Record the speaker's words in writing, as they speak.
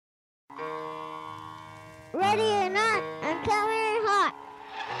Ready or not, I'm coming in hot.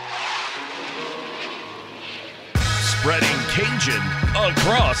 Spreading Cajun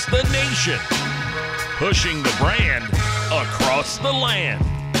across the nation. Pushing the brand across the land.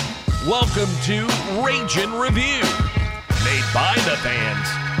 Welcome to Ragin' Review. Made by the fans,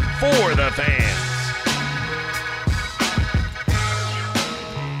 for the fans.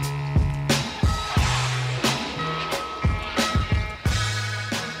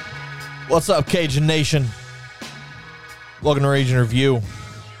 What's up, Cajun Nation? Welcome to Ragin' Review.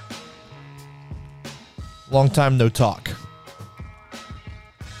 Long time no talk.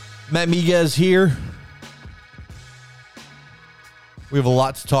 Matt Miguez here. We have a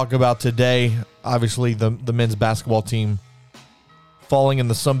lot to talk about today. Obviously, the men's basketball team falling in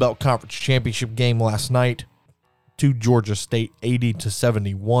the Sun Belt Conference Championship game last night to Georgia State,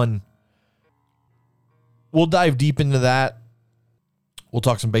 80-71. We'll dive deep into that. We'll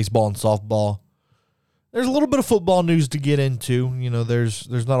talk some baseball and softball. There's a little bit of football news to get into. You know, there's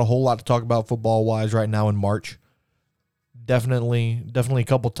not a whole lot to talk about football-wise right now in March. Definitely a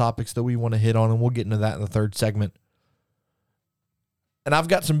couple topics that we want to hit on, and we'll get into that in the third segment. And I've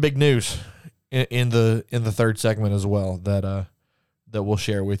got some big news in the third segment as well that we'll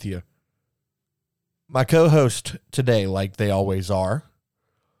share with you. My co-host today, like they always are,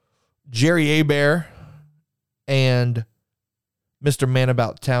 Jerry Hebert and Mr. Man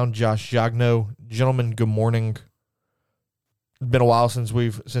About Town, Josh Jagno. Gentlemen, good morning. It's been a while since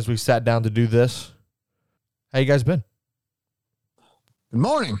we've sat down to do this. How you guys been? Good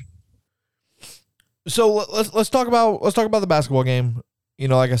morning. So let's talk about the basketball game. You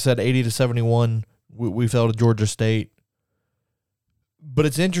know, like I said, 80-71. We fell to Georgia State. But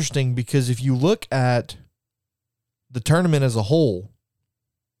it's interesting because if you look at the tournament as a whole,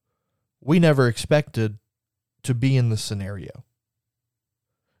 we never expected to be in this scenario.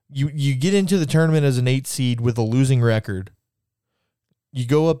 You get into the tournament as an 8 seed with a losing record. You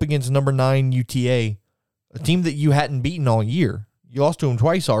go up against number 9 UTA, a team that you hadn't beaten all year. You lost to them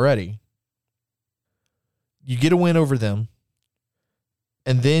twice already. You get a win over them.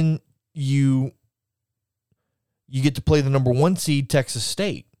 And then you get to play the number 1 seed Texas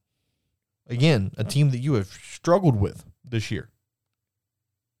State. Again, a team that you have struggled with this year.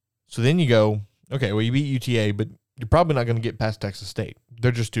 So then you go, okay, well, you beat UTA, but you're probably not going to get past Texas State.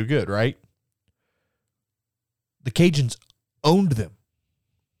 They're just too good, right? The Cajuns owned them.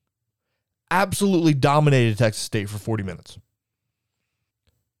 Absolutely dominated Texas State for 40 minutes.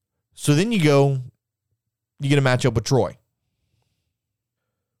 So then you get a matchup with Troy.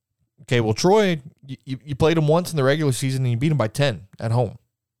 Okay, well, Troy, you played them once in the regular season and you beat them by 10 at home.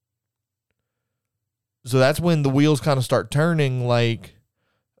 So that's when the wheels kind of start turning like,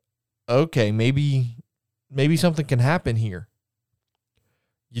 okay, maybe something can happen here.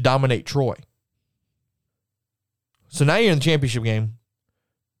 You dominate Troy. So now you're in the championship game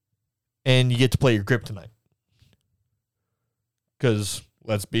and you get to play your kryptonite. Because,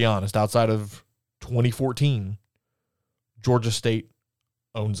 let's be honest, outside of 2014, Georgia State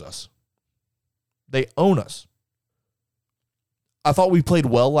owns us. They own us. I thought we played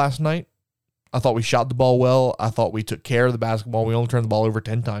well last night. I thought we shot the ball well. I thought we took care of the basketball. We only turned the ball over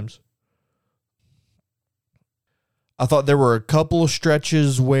 10 times. I thought there were a couple of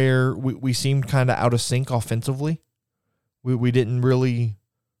stretches where we seemed kind of out of sync offensively. We didn't really,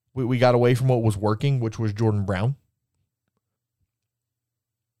 we got away from what was working, which was Jordan Brown.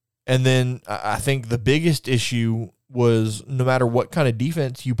 And then I think the biggest issue was no matter what kind of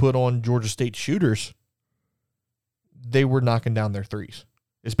defense you put on Georgia State shooters, they were knocking down their threes,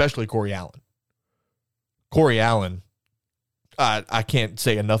 especially Corey Allen. Corey Allen, I can't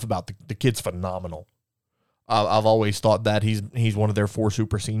say enough about the kid's phenomenal. I've always thought that he's one of their 4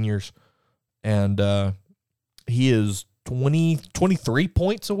 super seniors, and he is 23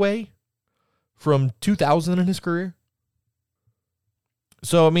 points away from 2,000 in his career.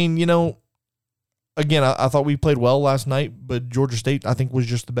 So, I mean, you know, again, I thought we played well last night, but Georgia State, I think, was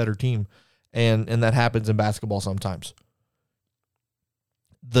just the better team, and that happens in basketball sometimes.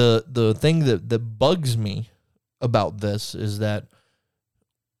 The thing that bugs me about this is that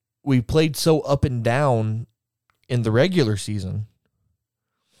we played so up and down in the regular season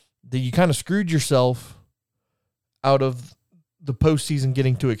that you kind of screwed yourself out of the postseason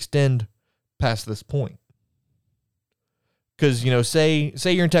getting to extend past this point. Because, you know, say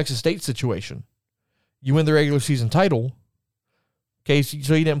you're in Texas State situation. You win the regular season title. Okay, so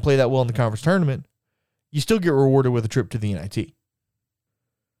you didn't play that well in the conference tournament. You still get rewarded with a trip to the NIT.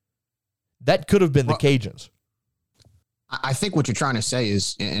 That could have been the Cajuns. I think what you're trying to say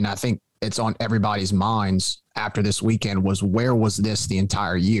is, and I think it's on everybody's minds after this weekend, was where was this the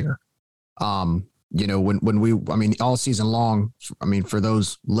entire year? all season long, for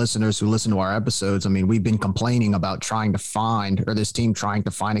those listeners who listen to our episodes, we've been complaining about this team trying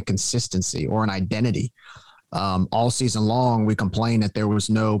to find a consistency or an identity. All season long, we complained that there was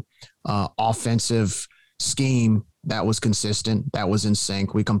no offensive scheme that was consistent, that was in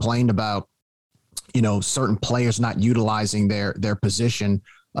sync. We complained about, certain players not utilizing their position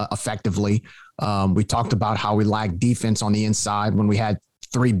effectively. We talked about how we lacked defense on the inside when we had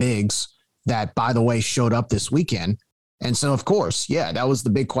three bigs that, by the way, showed up this weekend. And so, of course, that was the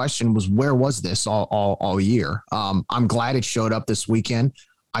big question, was where was this all year? I'm glad it showed up this weekend.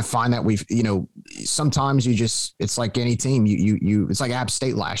 I find that sometimes it's like any team, it's like App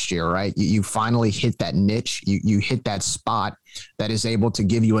State last year, right? You finally hit that niche, you hit that spot that is able to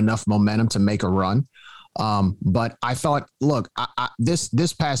give you enough momentum to make a run. But I thought, look,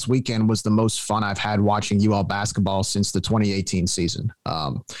 this past weekend was the most fun I've had watching UL basketball since the 2018 season.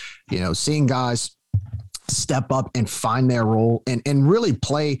 Seeing guys step up and find their role and really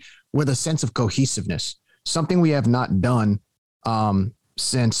play with a sense of cohesiveness, something we have not done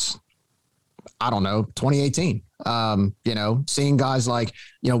since, 2018. Seeing guys like,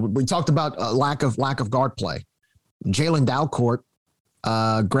 we talked about lack of guard play. Jalen Dalcourt,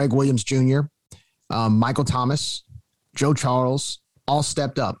 Greg Williams Jr., Michael Thomas, Joe Charles, all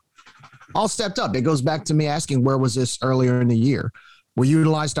stepped up. It goes back to me asking, where was this earlier in the year? We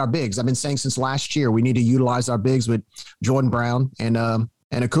utilized our bigs. I've been saying since last year, we need to utilize our bigs with Jordan Brown and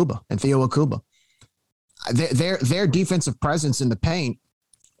Akuba and Theo Akuba. Their defensive presence in the paint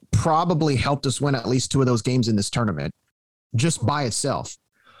probably helped us win at least two of those games in this tournament just by itself.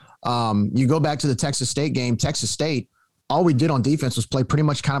 You go back to the Texas State game, Texas State, all we did on defense was play pretty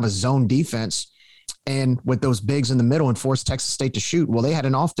much kind of a zone defense and with those bigs in the middle and force Texas State to shoot. Well, they had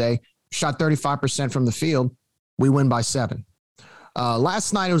an off day, shot 35% from the field. We win by 7.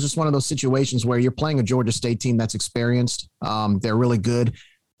 Last night, it was just one of those situations where you're playing a Georgia State team that's experienced. They're really good.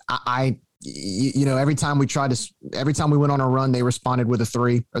 Every time we went on a run, they responded with a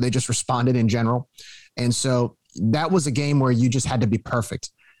 3, or they just responded in general. And so that was a game where you just had to be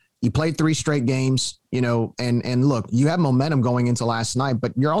perfect. You played 3 straight games, and look, you have momentum going into last night,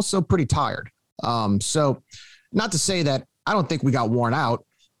 but you're also pretty tired. So not to say that I don't think we got worn out,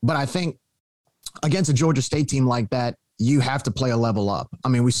 but I think against a Georgia State team like that, you have to play a level up.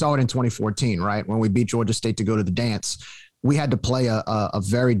 We saw it in 2014, right? When we beat Georgia State to go to the dance, we had to play a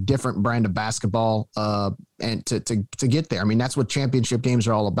very different brand of basketball and to get there. That's what championship games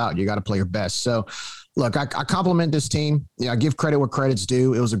are all about. You got to play your best. So look, I compliment this team. I give credit where credit's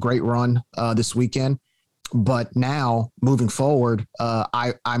due. It was a great run this weekend, but now moving forward,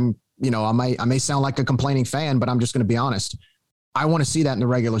 I may sound like a complaining fan, but I'm just going to be honest. I want to see that in the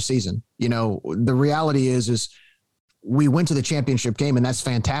regular season. The reality is we went to the championship game, and that's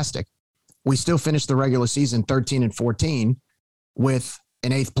fantastic. We still finished the regular season 13-14 with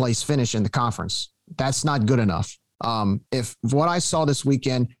an 8th place finish in the conference. That's not good enough. If what I saw this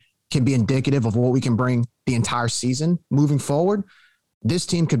weekend can be indicative of what we can bring the entire season moving forward, this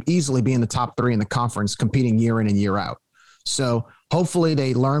team could easily be in the top 3 in the conference, competing year in and year out. So hopefully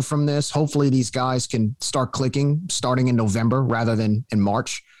they learn from this. Hopefully these guys can start clicking starting in November rather than in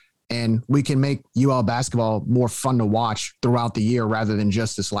March. And we can make UL basketball more fun to watch throughout the year rather than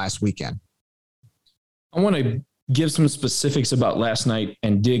just this last weekend. I want to give some specifics about last night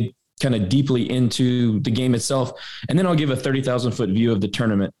and dig kind of deeply into the game itself. And then I'll give a 30,000-foot view of the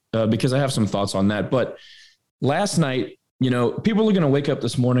tournament because I have some thoughts on that. But last night, people are going to wake up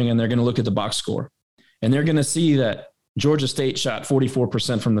this morning and they're going to look at the box score. And they're going to see that Georgia State shot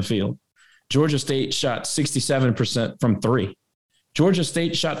 44% from the field. Georgia State shot 67% from 3. Georgia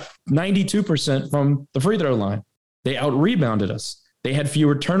State shot 92% from the free throw line. They out-rebounded us. They had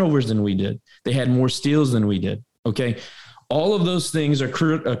fewer turnovers than we did. They had more steals than we did. Okay. All of those things are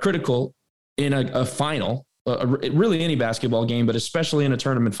critical in a final, really any basketball game, but especially in a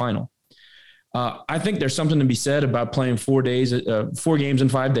tournament final. I think there's something to be said about playing 4 games in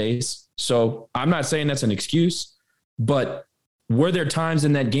 5 days. So I'm not saying that's an excuse, but were there times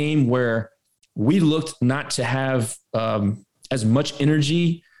in that game where we looked not to have as much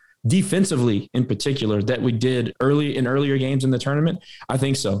energy defensively in particular that we did earlier games in the tournament? I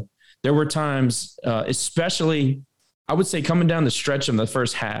think so. There were times, especially, I would say coming down the stretch in the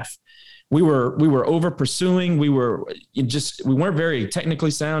first half, we were over pursuing. We weren't very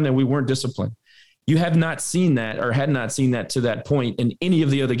technically sound and we weren't disciplined. You have not seen that or had not seen that to that point in any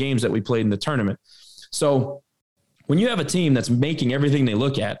of the other games that we played in the tournament. So when you have a team that's making everything they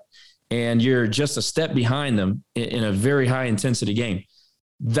look at and you're just a step behind them in a very high intensity game,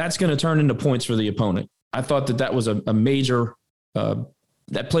 that's going to turn into points for the opponent. I thought that was a major,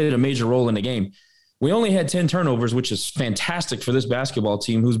 that played a major role in the game. We only had 10 turnovers, which is fantastic for this basketball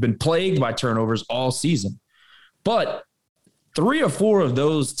team who's been plagued by turnovers all season. But 3 or 4 of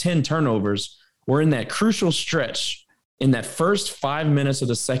those 10 turnovers were in that crucial stretch in that first 5 minutes of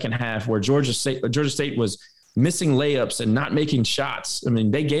the second half where Georgia State was missing layups and not making shots. I mean,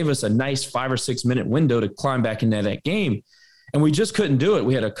 they gave us a nice 5 or 6 minute window to climb back into that game, and we just couldn't do it.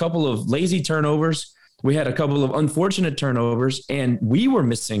 We had a couple of lazy turnovers. We had a couple of unfortunate turnovers, and we were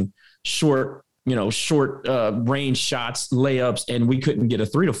missing short range shots, layups, and we couldn't get a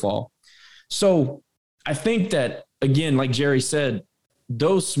 3 to fall. So I think that, again, like Jerry said,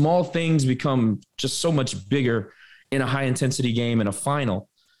 those small things become just so much bigger in a high intensity game in a final.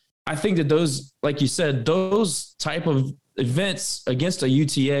 I think that those, like you said, those type of events against a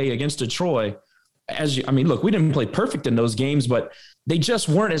UTA, against a Troy, look, we didn't play perfect in those games, but they just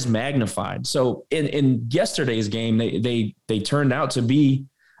weren't as magnified. So in yesterday's game, they turned out to be,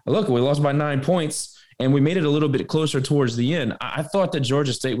 look, we lost by 9 points and we made it a little bit closer towards the end. I thought that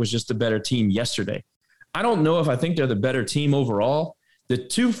Georgia State was just a better team yesterday. I don't know if I think they're the better team overall. The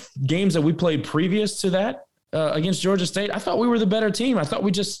 2 games that we played previous to that against Georgia State, I thought we were the better team. I thought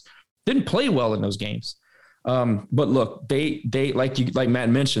we just didn't play well in those games. But look, they like Matt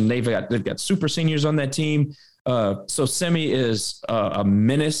mentioned, they've got super seniors on that team. So Semi is a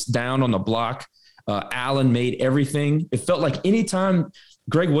menace down on the block. Allen made everything. It felt like anytime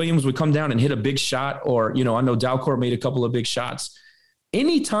Greg Williams would come down and hit a big shot, or, I know Dalcourt made a couple of big shots.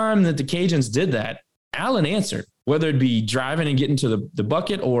 Anytime that the Cajuns did that, Allen answered, whether it be driving and getting to the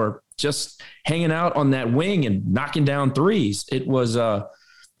bucket or just hanging out on that wing and knocking down threes. It was a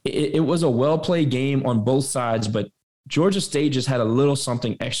well-played game on both sides, but Georgia State just had a little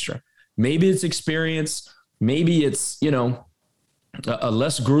something extra. Maybe it's experience. Maybe it's, a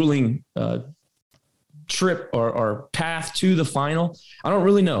less grueling trip or path to the final. I don't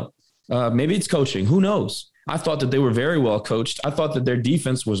really know. Maybe it's coaching. Who knows? I thought that they were very well coached. I thought that their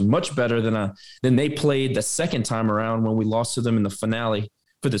defense was much better than they played the second time around when we lost to them in the finale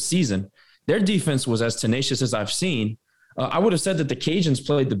for the season. Their defense was as tenacious as I've seen. I would have said that the Cajuns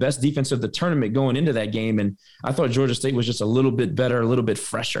played the best defense of the tournament going into that game, and I thought Georgia State was just a little bit better, a little bit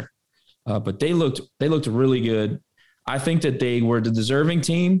fresher. But they looked really good. I think that they were the deserving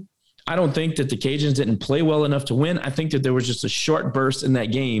team. I don't think that the Cajuns didn't play well enough to win. I think that there was just a short burst in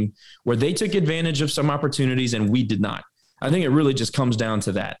that game where they took advantage of some opportunities and we did not. I think it really just comes down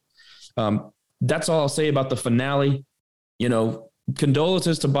to that. That's all I'll say about the finale.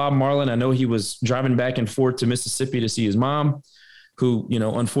 Condolences to Bob Marlin. I know he was driving back and forth to Mississippi to see his mom, who,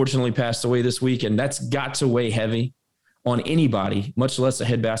 unfortunately passed away this week. And that's got to weigh heavy on anybody, much less a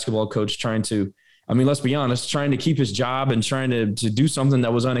head basketball coach trying to, let's be honest, trying to keep his job and trying to do something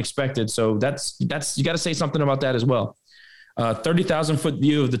that was unexpected. So that's you got to say something about that as well. 30,000 foot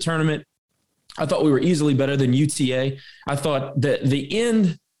view of the tournament. I thought we were easily better than UTA. I thought that the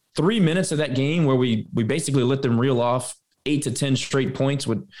end 3 minutes of that game where we basically let them reel off 8 to 10 straight points.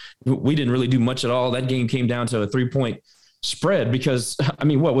 We didn't really do much at all. That game came down to a 3-point spread because,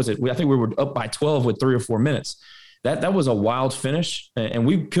 what was it? I think we were up by 12 with 3 or 4 minutes. That was a wild finish, and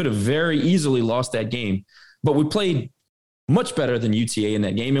we could have very easily lost that game. But we played much better than UTA in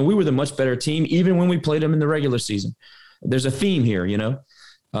that game, and we were the much better team even when we played them in the regular season. There's a theme here,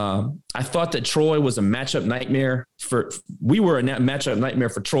 I thought that Troy was a matchup nightmare we were a matchup nightmare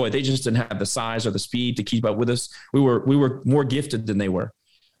for Troy. They just didn't have the size or the speed to keep up with us. We were more gifted than they were.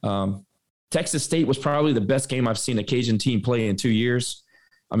 Texas State was probably the best game I've seen a Cajun team play in 2 years.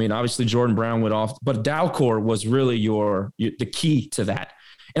 Obviously Jordan Brown went off, but Dalcourt was really the key to that.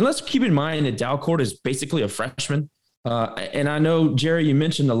 And let's keep in mind that Dalcourt is basically a freshman. And I know, Jerry, you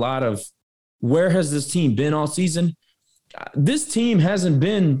mentioned a lot of where has this team been all season? This team hasn't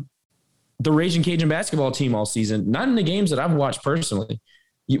been the Raging Cajun basketball team all season, not in the games that I've watched personally.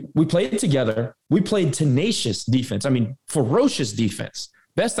 We played together. We played tenacious defense. Ferocious defense.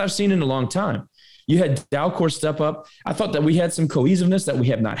 Best I've seen in a long time. You had Dalcourt step up. I thought that we had some cohesiveness that we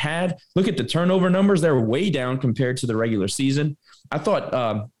have not had. Look at the turnover numbers. They're way down compared to the regular season. I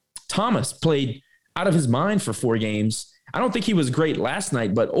thought Thomas played out of his mind for 4 games. I don't think he was great last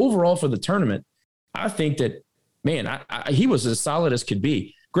night, but overall for the tournament, I think that, he was as solid as could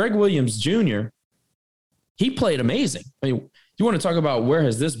be. Greg Williams Jr., he played amazing. You want to talk about where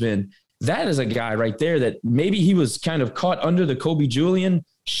has this been? That is a guy right there that maybe he was kind of caught under the Kobe Julian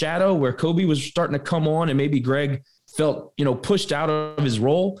shadow where Kobe was starting to come on and maybe Greg felt, pushed out of his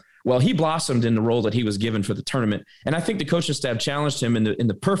role. Well, he blossomed in the role that he was given for the tournament. And I think the coaching staff challenged him in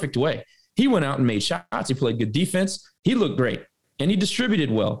the perfect way. He went out and made shots. He played good defense. He looked great and he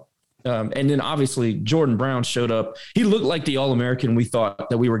distributed well. And then obviously Jordan Brown showed up. He looked like the All-American we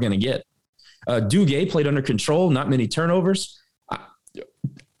thought that we were going to get. Duguay played under control, not many turnovers.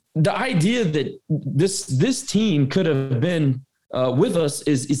 The idea that this team could have been with us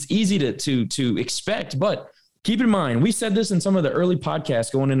is easy to expect, but keep in mind, we said this in some of the early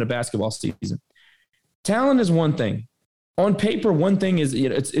podcasts going into basketball season. Talent is one thing. On paper, one thing is,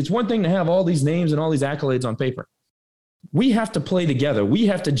 it's one thing to have all these names and all these accolades on paper. We have to play together. We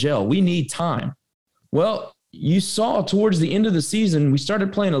have to gel. We need time. Well, you saw towards the end of the season, we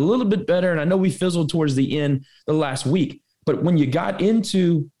started playing a little bit better, and I know we fizzled towards the end the last week. But when you got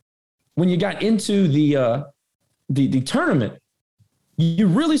into the tournament, you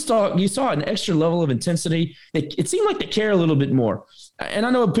really saw an extra level of intensity. It seemed like they care a little bit more. And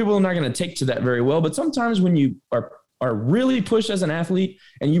I know people are not going to take to that very well, but sometimes when you are really pushed as an athlete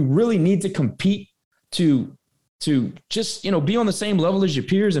and you really need to compete to just, be on the same level as your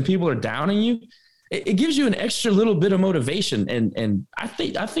peers and people are downing you, it gives you an extra little bit of motivation. And I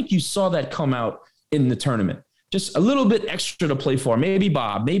think you saw that come out in the tournament. Just a little bit extra to play for. Maybe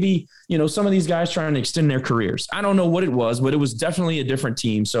Bob, maybe, some of these guys trying to extend their careers. I don't know what it was, but it was definitely a different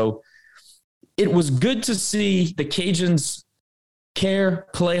team. So it was good to see the Cajuns care,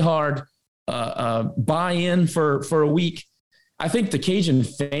 play hard, buy in for a week. I think the Cajun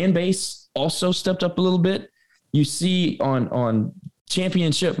fan base also stepped up a little bit. You see on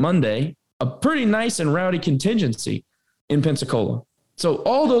Championship Monday, a pretty nice and rowdy contingency in Pensacola. So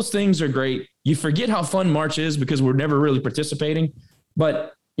all those things are great. You forget how fun March is because we're never really participating.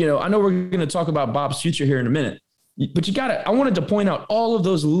 But, I know we're going to talk about Bob's future here in a minute. But I wanted to point out all of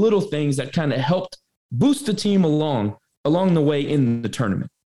those little things that kind of helped boost the team along the way in the tournament.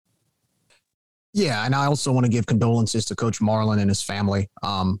 Yeah, and I also want to give condolences to Coach Marlin and his family.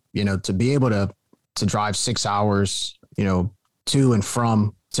 To be able to drive 6 hours, to and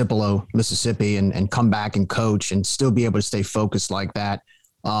from Tupelo, Mississippi, and come back and coach and still be able to stay focused like that.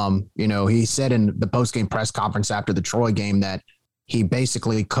 He said in the post-game press conference after the Troy game that he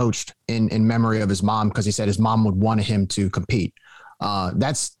basically coached in memory of his mom because he said his mom would want him to compete.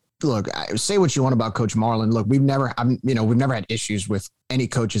 Look, say what you want about Coach Marlin. Look, we've never had issues with any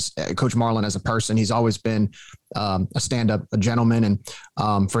coaches, Coach Marlin as a person. He's always been a stand-up, a gentleman.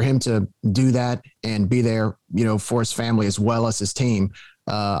 And for him to do that and be there, for his family as well as his team,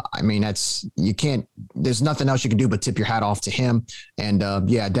 there's nothing else you can do but tip your hat off to him. And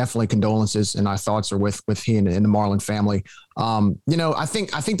definitely condolences. And our thoughts are with he and the Marlin family. I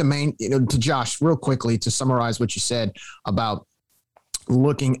think the main, to Josh, real quickly, to summarize what you said about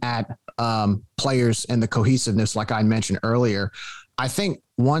looking at players and the cohesiveness, like I mentioned earlier, I think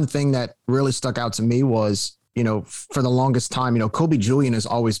one thing that really stuck out to me was, for the longest time, Kobe Julian has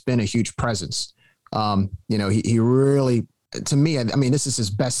always been a huge presence. He really, to me, this is his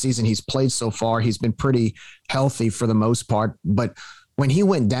best season he's played so far. He's been pretty healthy for the most part, but when he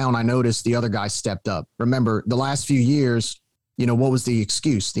went down, I noticed the other guys stepped up. Remember the last few years, what was the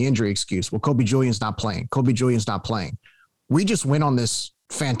excuse, the injury excuse? Well, Kobe Julian's not playing. We just went on this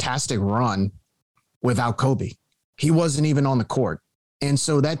fantastic run without Kobe. He wasn't even on the court. And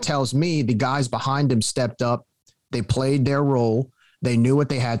so that tells me the guys behind him stepped up. They played their role. They knew what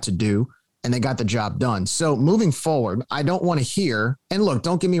they had to do, and they got the job done. So moving forward, I don't want to hear, and look,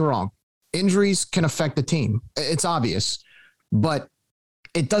 don't get me wrong, injuries can affect the team. It's obvious, but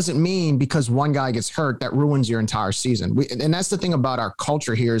it doesn't mean because one guy gets hurt that ruins your entire season. And that's the thing about our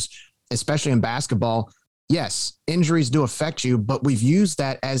culture here is, especially in basketball, yes, injuries do affect you, but we've used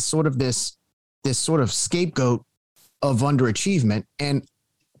that as sort of this sort of scapegoat of underachievement. And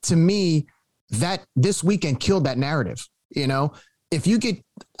to me, that this weekend killed that narrative. If you get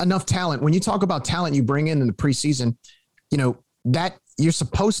enough talent, when you talk about talent you bring in the preseason, that you're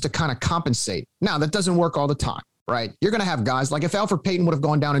supposed to kind of compensate. Now, that doesn't work all the time, right? You're going to have guys like if Alfred Payton would have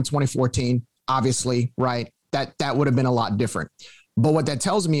gone down in 2014, obviously, right, that would have been a lot different. But what that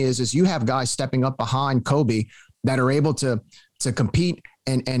tells me is you have guys stepping up behind Kobe that are able to compete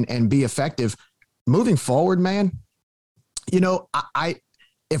and be effective. Moving forward, man,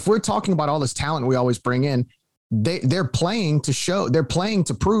 if we're talking about all this talent we always bring in, they're playing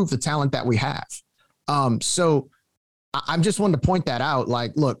to prove the talent that we have. So I'm just wanting to point that out.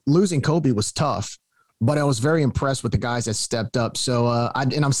 Like, look, losing Kobe was tough, but I was very impressed with the guys that stepped up. So,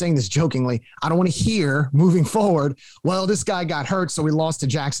 and I'm saying this jokingly, I don't want to hear moving forward, well, this guy got hurt, so we lost to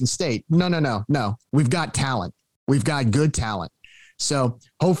Jackson State. No. We've got talent. We've got good talent. So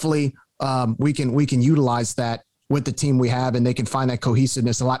hopefully we can utilize that with the team we have, and they can find that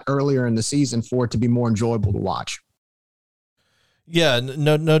cohesiveness a lot earlier in the season for it to be more enjoyable to watch. Yeah,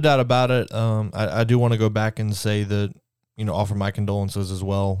 no doubt about it. I do want to go back and say that, offer my condolences as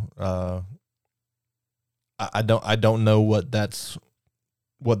well. I don't know what that's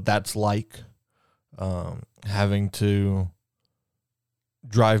like Having to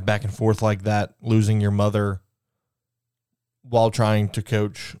drive back and forth like that, losing your mother while trying to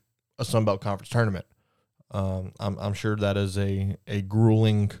coach a Sun Belt Conference tournament. I'm sure that is a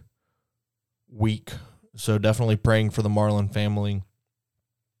grueling week. So definitely praying for the Marlin family.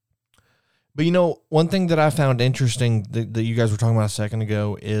 But, one thing that I found interesting that you guys were talking about a second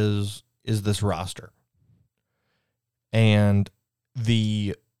ago is this roster and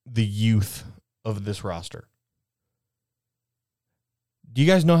the youth of this roster. Do you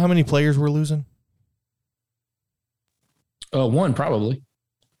guys know how many players we're losing? One, probably.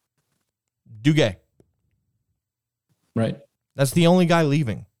 Duguay. Right. That's the only guy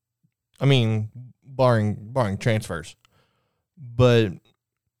leaving. I mean, barring transfers. But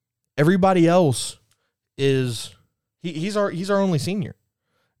everybody else is he's our only senior.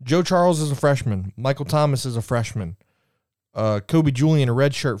 Joe Charles is a freshman. Michael Thomas is a freshman. Kobe Julian, a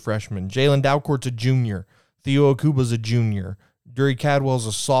redshirt freshman. Jalen Dalcourt's a junior. Theo Okuba's a junior. Dury Cadwell's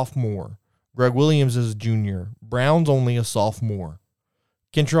a sophomore. Greg Williams is a junior. Brown's only a sophomore.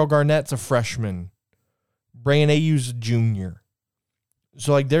 Kentrell Garnett's a freshman. Brayan Ayu's a junior.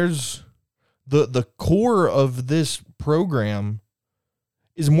 So, there's the core of this program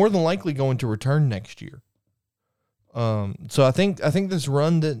is more than likely going to return next year. So I think this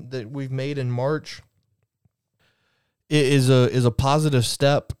run that we've made in March is a positive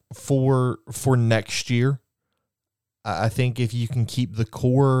step for next year. I think if you can keep the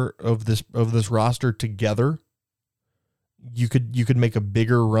core of this roster together, you could make a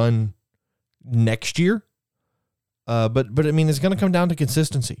bigger run next year. But I mean, it's going to come down to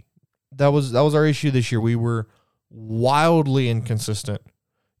consistency. That was our issue this year. We were wildly inconsistent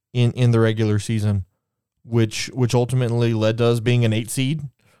in the regular season, which ultimately led to us being an 8 seed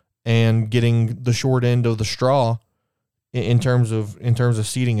and getting the short end of the straw in terms of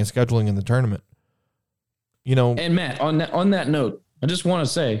seeding and scheduling in the tournament. And Matt, on that note, I just want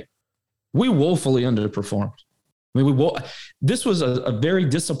to say we woefully underperformed. I mean, this was a very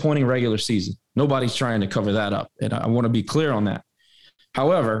disappointing regular season. Nobody's trying to cover that up, and I want to be clear on that.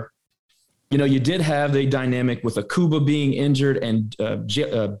 However, you did have the dynamic with Akuba being injured and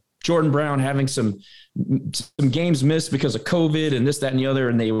Jordan Brown having some games missed because of COVID and this, that, and the other,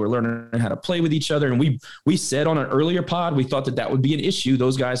 and they were learning how to play with each other. And we said on an earlier pod, we thought that would be an issue,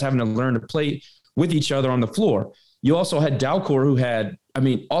 those guys having to learn to play with each other on the floor. You also had Dalcourt, who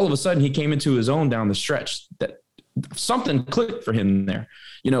all of a sudden he came into his own down the stretch. That something clicked for him there.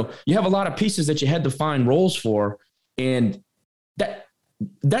 You have a lot of pieces that you had to find roles for, and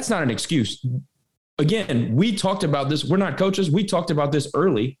that's not an excuse. Again, we talked about this. We're not coaches. We talked about this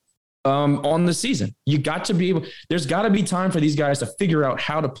early on the season. You got to be able. There's got to be time for these guys to figure out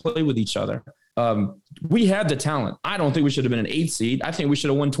how to play with each other. We had the talent. I don't think we should have been an 8 seed. I think we should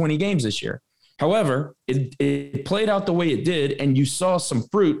have won 20 games this year. However, it played out the way it did, and you saw some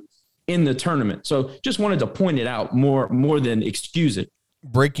fruit in the tournament. So just wanted to point it out more than excuse it.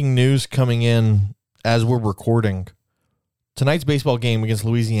 Breaking news coming in as we're recording. Tonight's baseball game against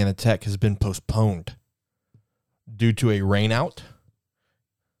Louisiana Tech has been postponed due to a rainout,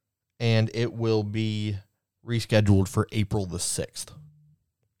 and it will be rescheduled for April the 6th.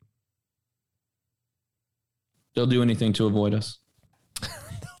 They'll do anything to avoid us.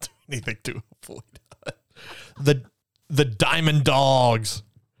 They'll do anything to avoid us. The Diamond Dogs.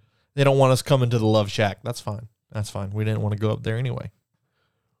 They don't want us coming to the Love Shack. That's fine. We didn't want to go up there anyway.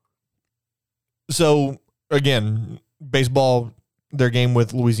 So, again, baseball, their game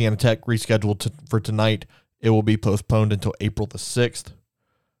with Louisiana Tech rescheduled for tonight. It will be postponed until April the 6th.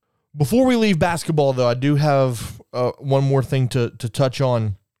 Before we leave basketball, though, I do have one more thing to touch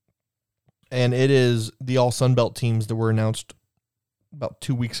on, and it is the All Sun Belt teams that were announced about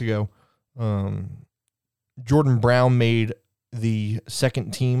 2 weeks ago. Jordan Brown made the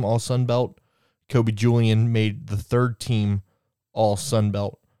second team All Sun Belt. Kobe Julian made the third team All Sun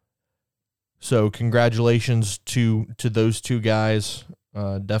Belt. So congratulations to those two guys.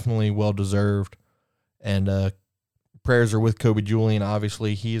 Definitely well deserved. And prayers are with Kobe Julian.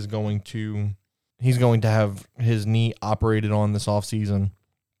 Obviously, he's going to have his knee operated on this offseason.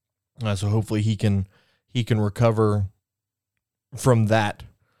 So hopefully he can recover from that.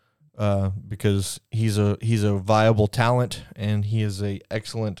 Because he's a viable talent, and he's a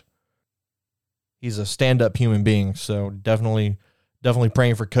stand-up human being. So definitely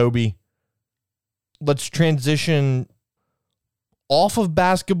praying for Kobe. Let's transition off of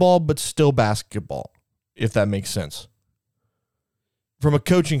basketball, but still basketball, if that makes sense. From a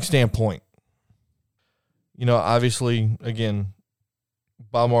coaching standpoint, obviously, again,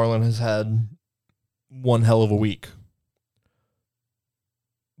 Bob Marlin has had one hell of a week.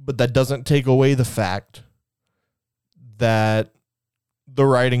 but that doesn't take away the fact that the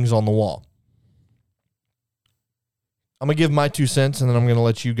writing's on the wall. I'm going to give my 2 cents, and then I'm going to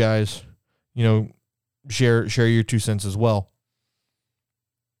let you guys, share your 2 cents as well.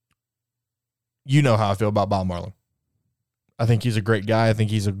 You know how I feel about Bob Marlin. I think he's a great guy. I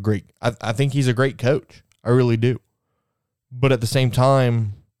think he's a great coach. I really do. But at the same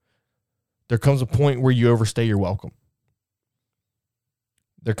time, there comes a point where you overstay your welcome.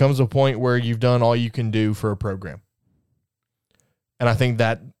 There comes a point where you've done all you can do for a program. And I think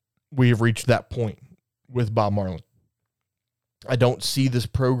that we have reached that point with Bob Marlin. I don't see this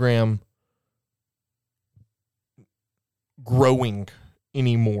program growing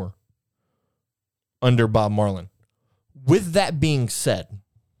anymore under Bob Marlin. With that being said,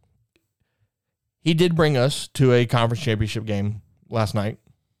 he did bring us to a conference championship game last night.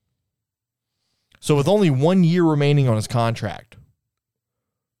 So with only 1 year remaining on his contract,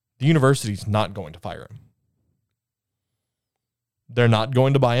 the university's not going to fire him. They're not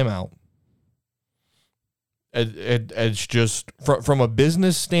going to buy him out. It's just, from a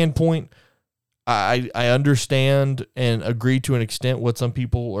business standpoint, I understand and agree to an extent what some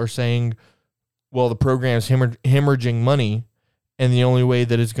people are saying. Well, the program's hemorrhaging money, and the only way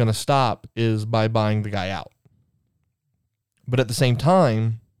that it's going to stop is by buying the guy out. But at the same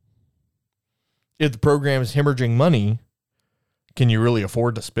time, if the program is hemorrhaging money, can you really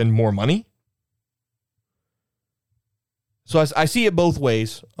afford to spend more money? So I see it both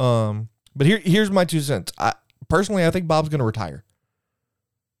ways. But here's my 2 cents. Personally, I think Bob's going to retire.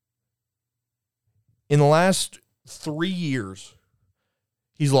 In the last 3 years,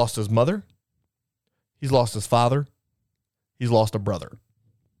 he's lost his mother. He's lost his father. He's lost a brother.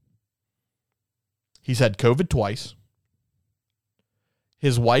 He's had COVID twice.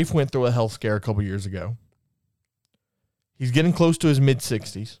 His wife went through a health scare a couple years ago. He's getting close to his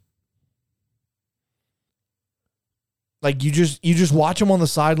mid-60s. Like, you just watch him on the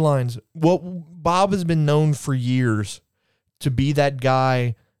sidelines. Well, Bob has been known for years to be that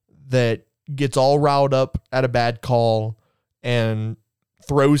guy that gets all riled up at a bad call and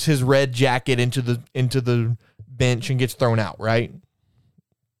throws his red jacket into the bench and gets thrown out, right?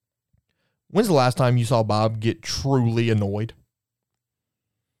 When's the last time you saw Bob get truly annoyed?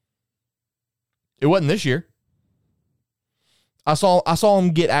 It wasn't this year. I saw him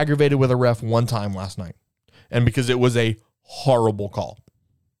get aggravated with a ref one time last night, and because it was a horrible call.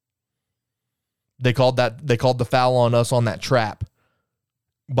 They called the foul on us on that trap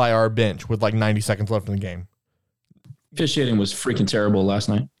by our bench with like 90 seconds left in the game. Officiating was freaking terrible last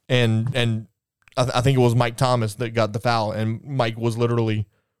night. And I think it was Mike Thomas that got the foul, and Mike was literally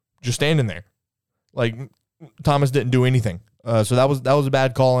just standing there. Like, Thomas didn't do anything. So that was a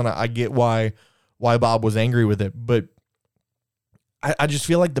bad call, and I get why Bob was angry with it. But I just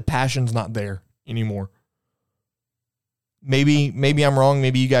feel like the passion's not there anymore. Maybe I'm wrong.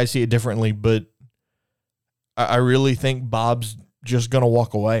 Maybe you guys see it differently, but I really think Bob's just going to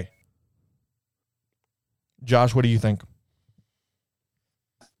walk away. Josh, what do you think?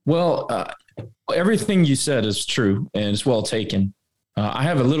 Well, everything you said is true, and it's well taken. I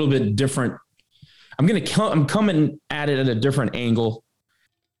have a little bit different. I'm coming at it at a different angle.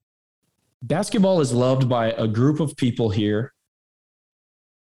 Basketball is loved by a group of people here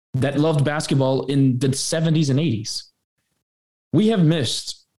that loved basketball in the 70s and 80s. We have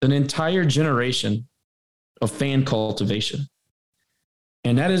missed an entire generation of fan cultivation.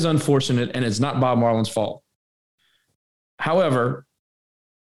 And that is unfortunate, and it's not Bob Marlin's fault. However,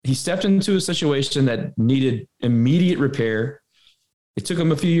 he stepped into a situation that needed immediate repair. It took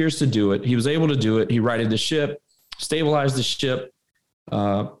him a few years to do it. He was able to do it. He righted the ship, stabilized the ship.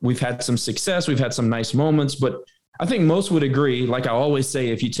 We've had some success. We've had some nice moments, but I think most would agree, like I always say,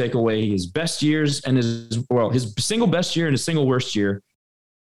 if you take away his best years and his single best year and his single worst year,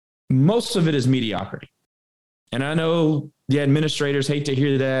 most of it is mediocrity. And I know the administrators hate to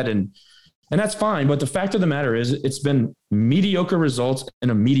hear that, and that's fine. But the fact of the matter is, it's been mediocre results in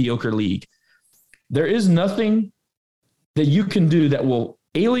a mediocre league. There is nothing that you can do that will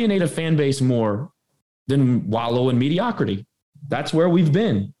alienate a fan base more than wallow in mediocrity. That's where we've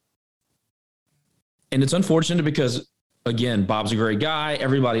been. And it's unfortunate because, again, Bob's a great guy.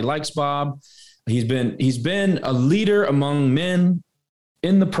 Everybody likes Bob. He's been a leader among men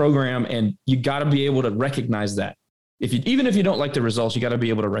in the program, and you got to be able to recognize that. Even if you don't like the results, you got to be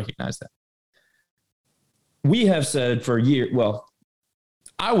able to recognize that. We have said for years, well,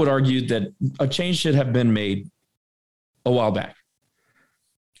 I would argue that a change should have been made a while back.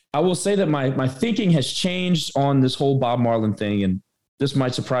 I will say that my thinking has changed on this whole Bob Marlin thing, and this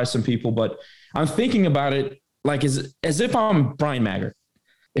might surprise some people, but I'm thinking about it like as if I'm Brian Maggart.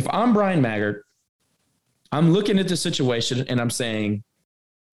 If I'm Brian Maggard, I'm looking at the situation and I'm saying,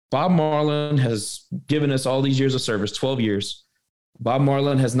 Bob Marlin has given us all these years of service, 12 years. Bob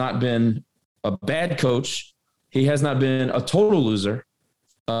Marlin has not been a bad coach. He has not been a total loser,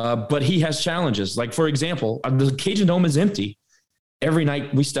 but he has challenges. Like, for example, the Cajun Dome is empty every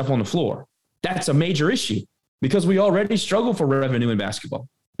night we step on the floor. That's a major issue because we already struggle for revenue in basketball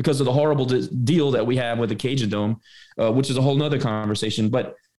because of the horrible deal that we have with the Cajun Dome, which is a whole nother conversation.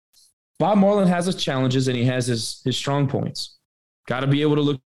 But Bob Marlin has his challenges and he has his strong points. Got to be able to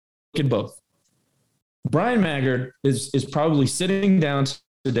look at both. Brian Maggard is probably sitting down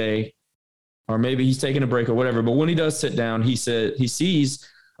today, or maybe he's taking a break or whatever. But when he does sit down, he sees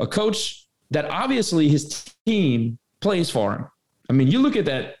a coach that obviously his team plays for him. I mean, you look at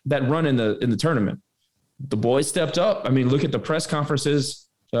that run in the tournament. The boys stepped up. I mean, look at the press conferences,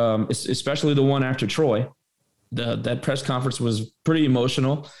 especially the one after Troy. That press conference was pretty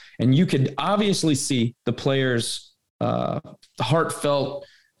emotional, and you could obviously see the players' heartfelt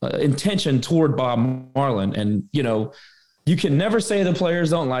intention toward Bob Marlin. And you can never say the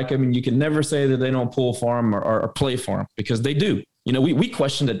players don't like him, and you can never say that they don't pull for him or play for him, because they do. We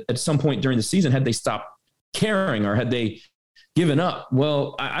questioned it at some point during the season, had they stopped caring or had they given up?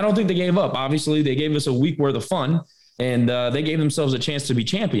 Well, I don't think they gave up. Obviously, they gave us a week worth of fun, and they gave themselves a chance to be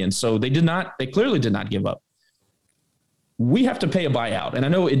champions. So they clearly did not give up. We have to pay a buyout. And I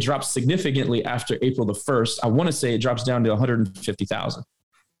know it drops significantly after April the 1st. I want to say it drops down to $150,000.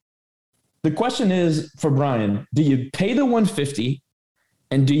 The question is for Brian, do you pay the $150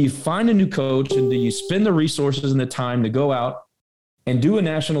 and do you find a new coach and do you spend the resources and the time to go out and do a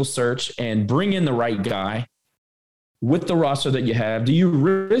national search and bring in the right guy with the roster that you have? Do you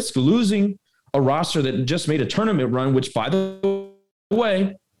risk losing a roster that just made a tournament run, which, by the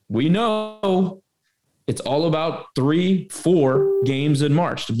way, we know it's all about 3-4 games in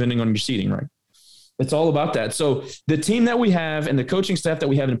March, depending on your seeding, right? It's all about that. So the team that we have and the coaching staff that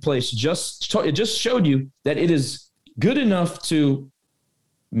we have in place just showed you that it is good enough to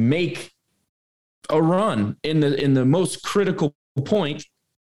make a run in the most critical point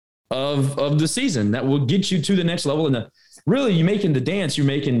of the season that will get you to the next level. And really, you're making the dance. You're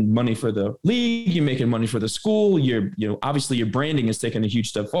making money for the league. You're making money for the school. Obviously your branding is taking a huge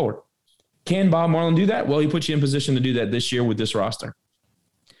step forward. Can Bob Marlin do that? Well, he put you in position to do that this year with this roster.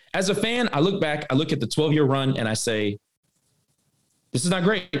 As a fan, I look back, I look at the 12-year run, and I say, this is not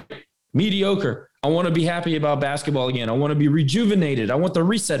great. Mediocre. I want to be happy about basketball again. I want to be rejuvenated. I want the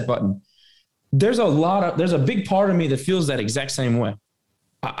reset button. There's a big part of me that feels that exact same way.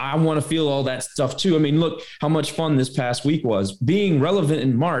 I want to feel all that stuff too. I mean, look how much fun this past week was. Being relevant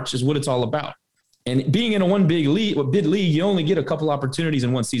in March is what it's all about. And being in a bid league, you only get a couple opportunities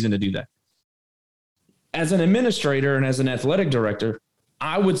in one season to do that. As an administrator and as an athletic director,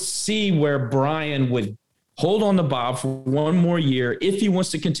 I would see where Brian would hold on to Bob for one more year if he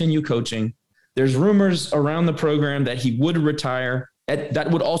wants to continue coaching. There's rumors around the program that he would retire. That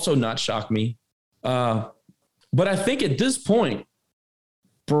would also not shock me. But I think at this point,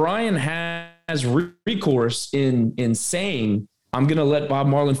 Brian has recourse in saying, I'm going to let Bob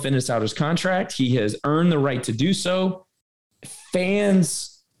Marlin finish out his contract. He has earned the right to do so.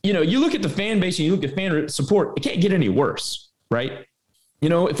 Fans, you look at the fan base and you look at fan support, it can't get any worse, right?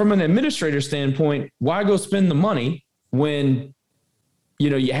 From an administrator standpoint, why go spend the money when,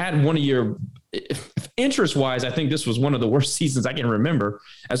 you had one of your interest-wise, I think this was one of the worst seasons I can remember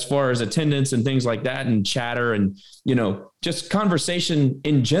as far as attendance and things like that and chatter and, just conversation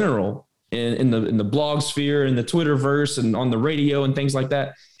in general in the blog sphere and the Twitterverse and on the radio and things like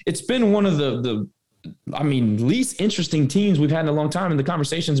that. It's been one of the least interesting teams we've had in a long time, and the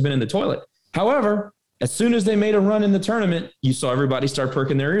conversation's been in the toilet. However, as soon as they made a run in the tournament, you saw everybody start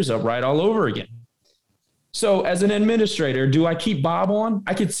perking their ears up right all over again. So as an administrator, do I keep Bob on?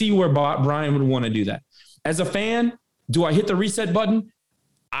 I could see where Brian would want to do that. As a fan, do I hit the reset button?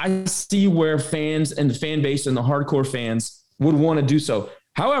 I see where fans and the fan base and the hardcore fans would want to do so.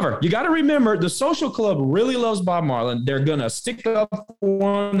 However, you got to remember, the social club really loves Bob Marlin. They're going to stick up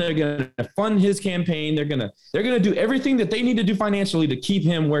for him. They're going to fund his campaign. They're going to do everything that they need to do financially to keep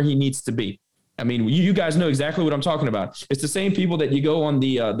him where he needs to be. I mean, you guys know exactly what I'm talking about. It's the same people that you go on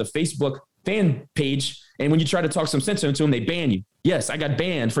the Facebook fan page, and when you try to talk some sense into them, they ban you. Yes, I got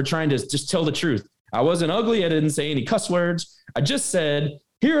banned for trying to just tell the truth. I wasn't ugly. I didn't say any cuss words. I just said,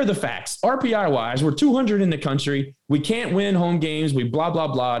 here are the facts. RPI-wise, we're 200 in the country. We can't win home games. We blah, blah,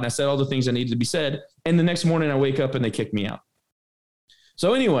 blah. And I said all the things that needed to be said. And the next morning I wake up and they kick me out.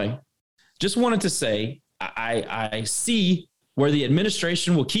 So anyway, just wanted to say, I see where the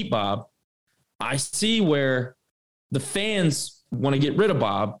administration will keep Bob. I see where the fans want to get rid of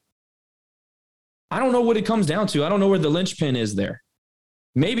Bob. I don't know what it comes down to. I don't know where the linchpin is there.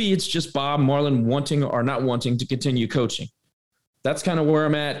 Maybe it's just Bob Marlin wanting or not wanting to continue coaching. That's kind of where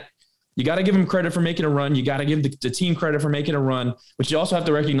I'm at. You got to give him credit for making a run. You got to give the team credit for making a run, but you also have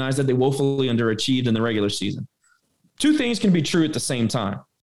to recognize that they woefully underachieved in the regular season. Two things can be true at the same time.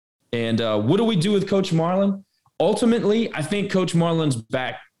 And what do we do with Coach Marlin? Ultimately, I think Coach Marlin's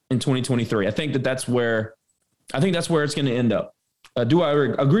back in 2023. I think that's where it's going to end up. Do I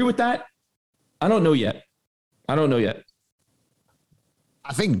agree with that? I don't know yet.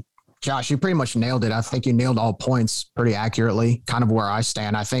 I think, Josh, you pretty much nailed it. I think you nailed all points pretty accurately, kind of where I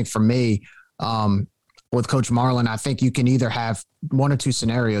stand. I think for me, with Coach Marlin, I think you can either have one or two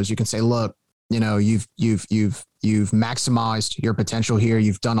scenarios. You can say, look, you've maximized your potential here.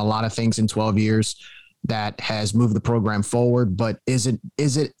 You've done a lot of things in 12 years that has moved the program forward, but is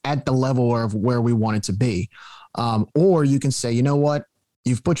it at the level of where we want it to be? Or you can say, you know what?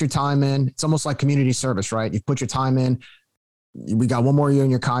 You've put your time in. It's almost like community service, right? You've put your time in. We got one more year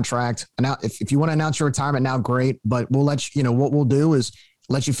in your contract. And now if you want to announce your retirement now, great. But we'll let you, what we'll do is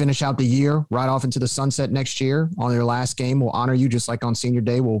let you finish out the year right off into the sunset next year on your last game. We'll honor you just like on senior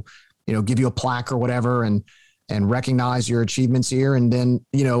day. We'll, give you a plaque or whatever and recognize your achievements here. And then,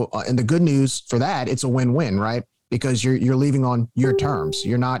 and the good news for that, it's a win-win, right? Because you're leaving on your terms.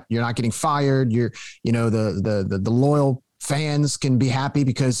 You're not getting fired. The loyal fans can be happy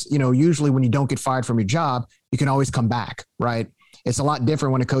because, usually when you don't get fired from your job, you can always come back, right? It's a lot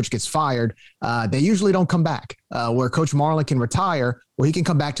different when a coach gets fired. They usually don't come back. Where Coach Marlin can retire, well, he can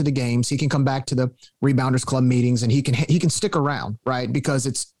come back to the games. He can come back to the Rebounders Club meetings, and he can stick around, right?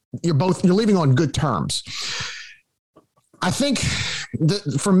 Because you're leaving on good terms. I think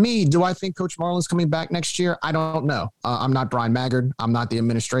for me, do I think Coach Marlin's coming back next year? I don't know. I'm not Brian Maggard. I'm not the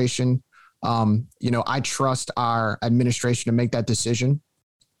administration. I trust our administration to make that decision.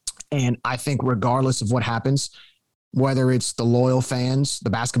 And I think regardless of what happens, whether it's the loyal fans, the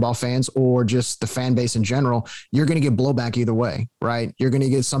basketball fans, or just the fan base in general, you're going to get blowback either way, right? You're going to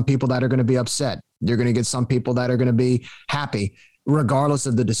get some people that are going to be upset. You're going to get some people that are going to be happy, regardless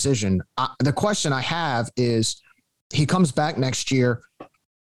of the decision. The question I have is, he comes back next year.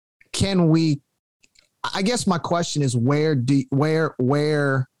 I guess my question is what's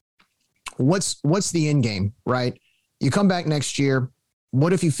the end game, right? You come back next year.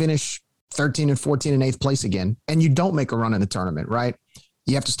 What if you finish 13 and 14 in 8th place again, and you don't make a run in the tournament, right?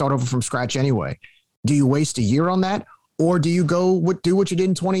 You have to start over from scratch anyway. Do you waste a year on that? Or do you do what you did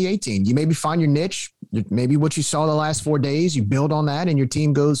in 2018? You maybe find your niche, maybe what you saw the last 4 days, you build on that and your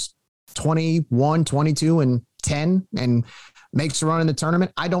team goes 21, 22, and 10 and makes a run in the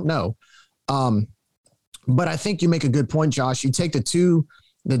tournament. I don't know. But I think you make a good point, Josh. You take the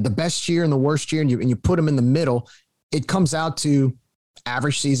best year and the worst year and you put them in the middle. It comes out to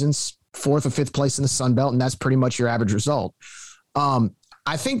average seasons, 4th or 5th place in the Sun Belt, and that's pretty much your average result.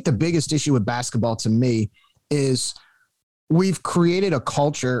 I think the biggest issue with basketball to me is we've created a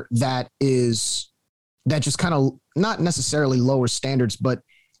culture that just kind of not necessarily lower standards, but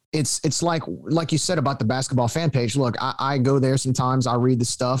it's like you said about the basketball fan page. Look, I go there sometimes, I read the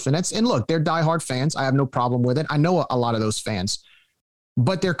stuff and look, they're diehard fans. I have no problem with it. I know a lot of those fans,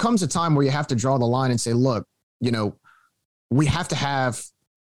 but there comes a time where you have to draw the line and say, look, we have to have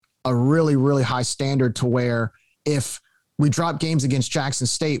a really, really high standard to where if we drop games against Jackson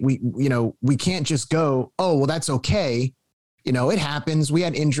State, we can't just go, oh, well, that's okay. It happens. We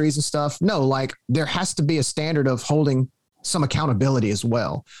had injuries and stuff. No, like there has to be a standard of holding some accountability as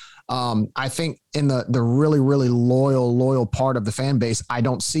well. I think in the really, really loyal part of the fan base, I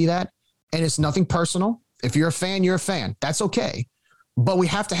don't see that. And it's nothing personal. If you're a fan, you're a fan. That's okay. But we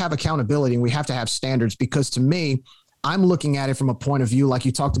have to have accountability and we have to have standards because to me, I'm looking at it from a point of view like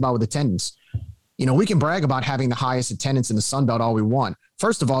you talked about with attendance. We can brag about having the highest attendance in the Sun Belt all we want.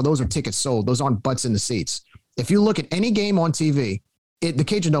 First of all, those are tickets sold. Those aren't butts in the seats. If you look at any game on TV, the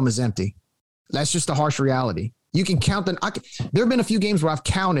Cajun Dome is empty. That's just a harsh reality. You can count them. There have been a few games where I've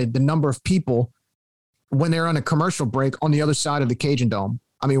counted the number of people when they're on a commercial break on the other side of the Cajun Dome.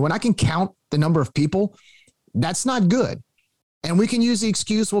 I mean, when I can count the number of people, that's not good. And we can use the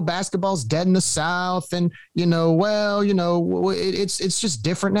excuse, well, basketball's dead in the South and, it's just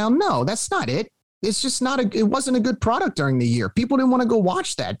different now. No, that's not it. It's just it wasn't a good product during the year. People didn't want to go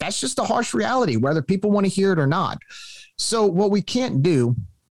watch that. That's just a harsh reality, whether people want to hear it or not. So what we can't do,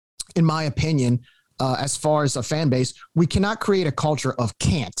 in my opinion, as far as a fan base, we cannot create a culture of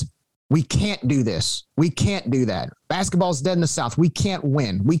can't. We can't do this. We can't do that. Basketball's dead in the South. We can't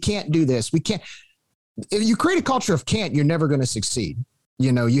win. We can't do this. We can't. If you create a culture of can't, you're never going to succeed.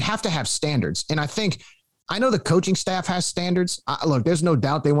 You have to have standards. And I think I know the coaching staff has standards. Look, there's no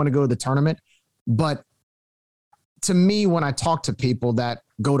doubt they want to go to the tournament. But to me, when I talk to people that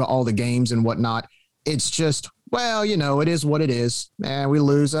go to all the games and whatnot, it's just, well, it is what it is. And we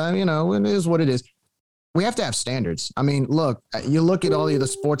lose, it is what it is. We have to have standards. I mean, look, you look at all the other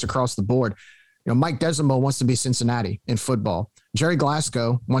sports across the board. Mike Desimo wants to be Cincinnati in football. Jerry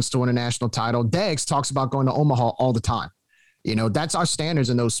Glasgow wants to win a national title. Deggs talks about going to Omaha all the time. That's our standards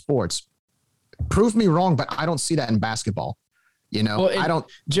in those sports. Prove me wrong, but I don't see that in basketball. I don't.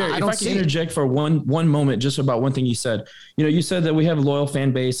 Jerry, if I can interject for one moment, just about one thing you said. You said that we have a loyal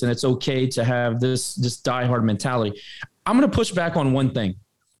fan base and it's okay to have this diehard mentality. I'm going to push back on one thing.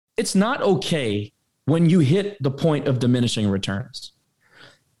 It's not okay when you hit the point of diminishing returns.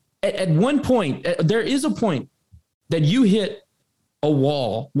 At one point, there is a point that you hit a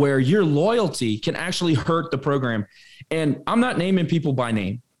wall where your loyalty can actually hurt the program. And I'm not naming people by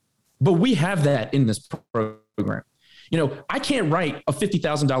name, but we have that in this program. I can't write a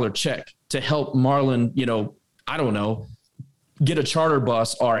 $50,000 check to help Marlon, I don't know, get a charter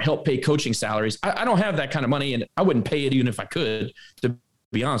bus or help pay coaching salaries. I don't have that kind of money, and I wouldn't pay it even if I could, to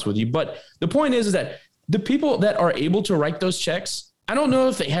be honest with you. But the point is that the people that are able to write those checks, I don't know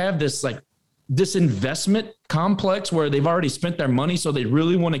if they have this investment complex where they've already spent their money, so they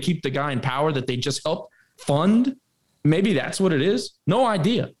really want to keep the guy in power that they just helped fund. Maybe that's what it is. No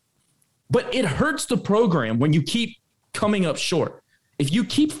idea. But it hurts the program when you keep coming up short. If you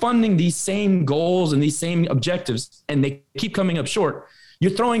keep funding these same goals and these same objectives and they keep coming up short,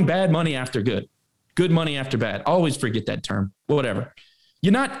 you're throwing bad money after good money after bad. Always forget that term, whatever.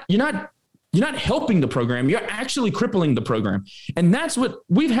 You're not helping the program. You're actually crippling the program. And that's what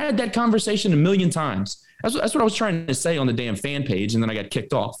we've had that conversation a million times. That's what I was trying to say on the damn fan page. And then I got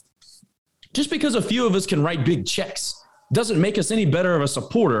kicked off. Just because a few of us can write big checks doesn't make us any better of a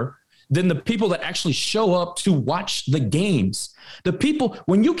supporter than the people that actually show up to watch the games. The people,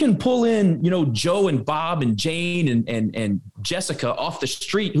 when you can pull in, Joe and Bob and Jane and Jessica off the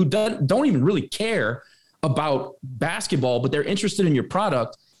street who don't even really care about basketball, but they're interested in your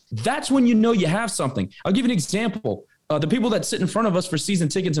product, that's when you have something. I'll give you an example. The people that sit in front of us for season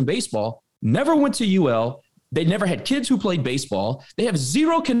tickets in baseball never went to UL. They never had kids who played baseball. They have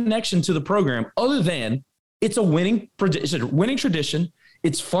zero connection to the program other than it's a winning tradition.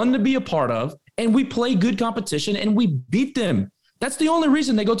 It's fun to be a part of, and we play good competition and we beat them. That's the only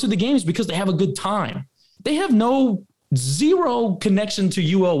reason they go to the games, because they have a good time. They have zero connection to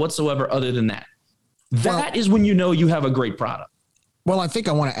UL whatsoever other than that. That is when you have a great product. Well, I think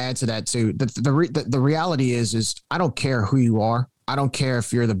I want to add to that too. The reality is I don't care who you are. I don't care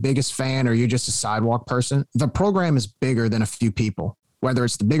if you're the biggest fan or you're just a sidewalk person. The program is bigger than a few people, whether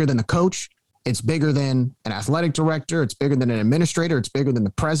it's bigger than the coach, it's bigger than an athletic director, it's bigger than an administrator, it's bigger than the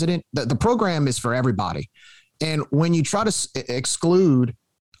president. The program is for everybody. And when you try to exclude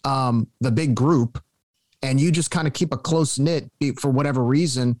the big group and you just kind of keep a close knit for whatever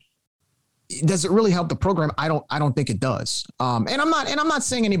reason, does it really help the program? I don't think it does. And I'm not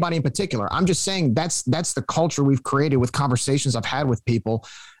saying anybody in particular. I'm just saying that's the culture we've created with conversations I've had with people,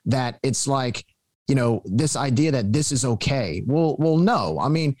 that it's like, this idea that this is okay. Well, no. I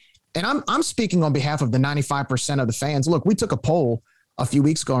mean, and I'm speaking on behalf of the 95% of the fans. Look, we took a poll a few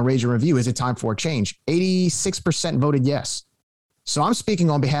weeks ago on Rage and Review. Is it time for a change? 86% voted yes. So I'm speaking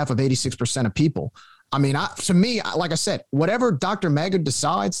on behalf of 86% of people. I mean, to me, like I said, whatever Dr. Maggard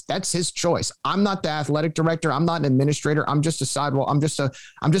decides, that's his choice. I'm not the athletic director. I'm not an administrator. I'm just a sidewalk. I'm just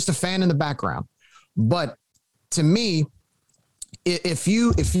a fan in the background. But to me, if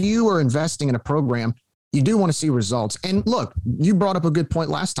you are investing in a program, you do want to see results. And look, you brought up a good point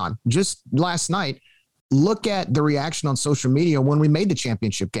last time. Just last night, look at the reaction on social media when we made the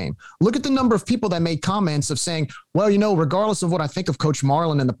championship game. Look at the number of people that made comments of saying, well, regardless of what I think of Coach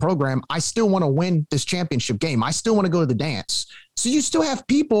Marlon and the program, I still want to win this championship game. I still want to go to the dance. So you still have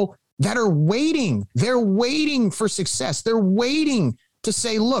people that are waiting. They're waiting for success. They're waiting to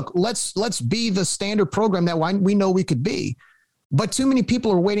say, look, let's be the standard program that we know we could be. But too many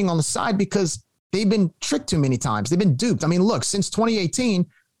people are waiting on the side because they've been tricked too many times. They've been duped. I mean, look, since 2018,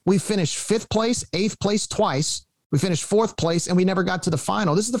 we finished 5th place, 8th place twice. We finished 4th place, and we never got to the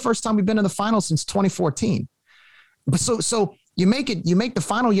final. This is the first time we've been in the final since 2014. But so you make the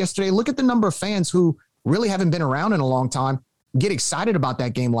final yesterday. Look at the number of fans who really haven't been around in a long time get excited about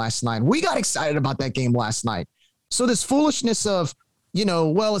that game last night. We got excited about that game last night. So this foolishness of,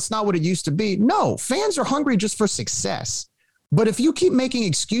 well, it's not what it used to be. No, fans are hungry just for success. But if you keep making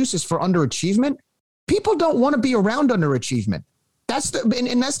excuses for underachievement, people don't want to be around underachievement.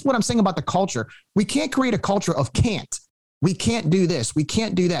 And that's what I'm saying about the culture. We can't create a culture of can't. we can't do this, we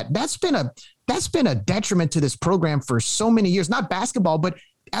can't do that. That's been a detriment to this program for so many years, not basketball, but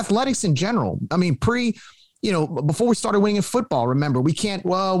athletics in general. I mean, before we started winning in football, remember, we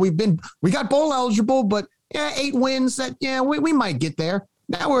got bowl eligible, but 8 wins we might get there.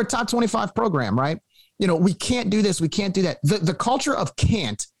 Now we're a top 25 program, right? We can't do this. We can't do that. The culture of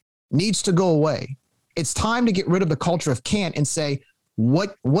can't needs to go away. It's time to get rid of the culture of can't and say,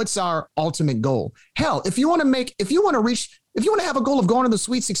 what's our ultimate goal? Hell, if you want to have a goal of going to the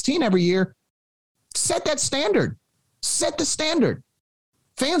Sweet 16 every year, set that standard. Set the standard.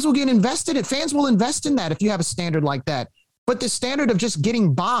 Fans will get invested in. Fans will invest in that if you have a standard like that. But the standard of just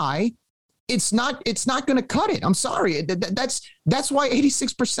getting by, it's not going to cut it. I'm sorry. That's why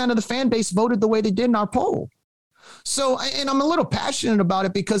 86% of the fan base voted the way they did in our poll. So, and I'm a little passionate about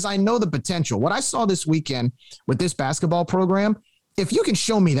it because I know the potential. What I saw this weekend with this basketball program, if you can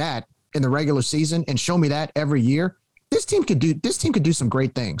show me that in the regular season and show me that every year, this team could do some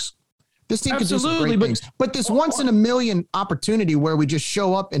great things. This team could do some great things. But this once in a million opportunity where we just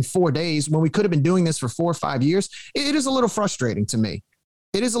show up in 4 days when we could have been doing this for 4 or 5 years, it is a little frustrating to me.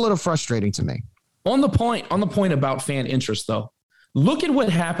 It is a little frustrating to me. On the point about fan interest, though, look at what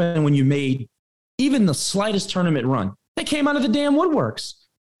happened when you made even the slightest tournament run. They came out of the damn woodworks.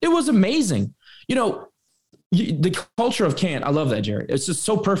 It was amazing. The culture of can't, I love that, Jerry. It's just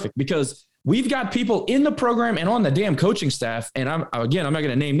so perfect because we've got people in the program and on the damn coaching staff. And I'm not going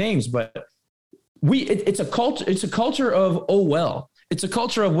to name names, but it's a culture. It's a culture of, oh, well, it's a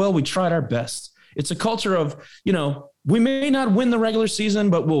culture of, well, we tried our best. It's a culture of, we may not win the regular season,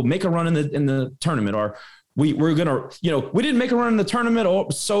 but we'll make a run in the tournament, or we're going to, we didn't make a run in the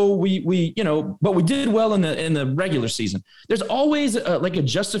tournament. So but we did well in the regular season. There's always a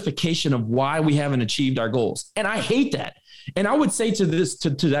justification of why we haven't achieved our goals. And I hate that. And I would say to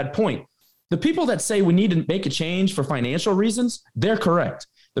that point, the people that say we need to make a change for financial reasons, they're correct.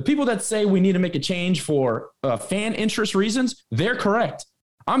 The people that say we need to make a change for fan interest reasons, they're correct.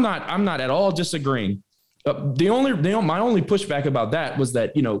 I'm not at all disagreeing. My only pushback about that was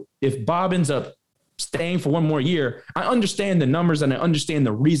that, if Bob ends up staying for one more year, I understand the numbers and I understand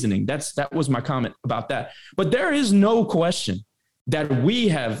the reasoning. That was my comment about that. But there is no question that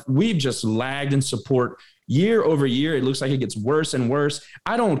we've just lagged in support year over year. It looks like it gets worse and worse.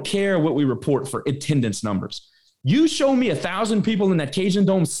 I don't care what we report for attendance numbers. You show me 1,000 people in that Cajun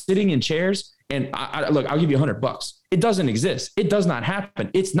Dome sitting in chairs, and I'll give you $100. It doesn't exist. It does not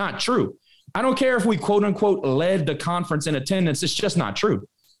happen. It's not true. I don't care if we quote unquote led the conference in attendance. It's just not true.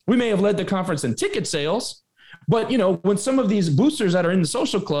 We may have led the conference in ticket sales, but when some of these boosters that are in the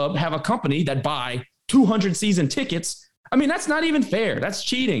social club have a company that buy 200 season tickets, I mean, that's not even fair. That's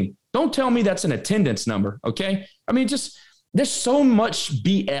cheating. Don't tell me that's an attendance number. Okay. I mean, there's so much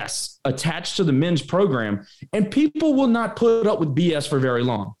BS attached to the men's program, and people will not put up with BS for very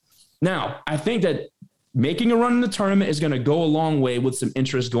long. Now, I think that making a run in the tournament is going to go a long way with some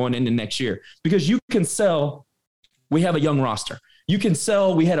interest going into next year, because you can sell, we have a young roster. You can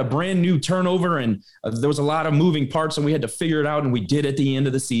sell, we had a brand new turnover and there was a lot of moving parts and we had to figure it out, and we did at the end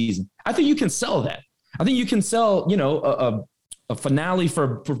of the season. I think you can sell that. I think you can sell, a finale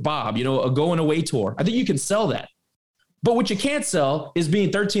for Bob, a going away tour. I think you can sell that. But what you can't sell is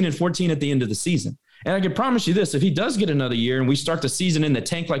being 13-14 at the end of the season. And I can promise you this, if he does get another year and we start the season in the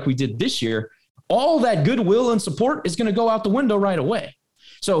tank like we did this year, all that goodwill and support is going to go out the window right away.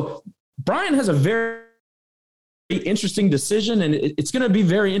 So Brian has a very interesting decision, and it's going to be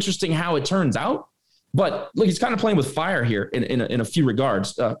very interesting how it turns out. But look, he's kind of playing with fire here in a few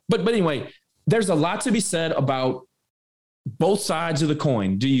regards. But anyway, there's a lot to be said about both sides of the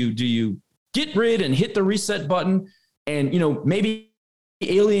coin. Do you get rid and hit the reset button and, maybe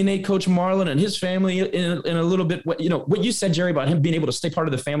alienate Coach Marlin and his family in a little bit? What you said, Jerry, about him being able to stay part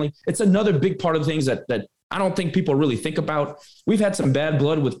of the family, it's another big part of the things that I don't think people really think about. We've had some bad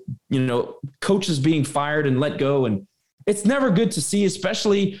blood with, coaches being fired and let go. And it's never good to see,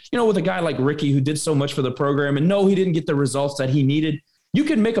 especially, with a guy like Ricky who did so much for the program, and no, he didn't get the results that he needed. You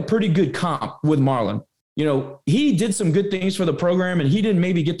can make a pretty good comp with Marlon. He did some good things for the program and he didn't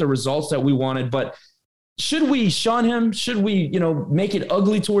maybe get the results that we wanted, but should we shun him? Should we, make it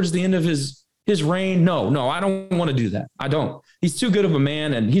ugly towards the end of his reign? No, I don't want to do that. I don't. He's too good of a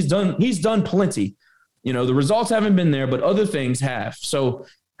man, and he's done plenty. The results haven't been there, but other things have. So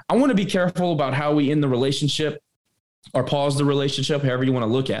I want to be careful about how we end the relationship or pause the relationship, however you want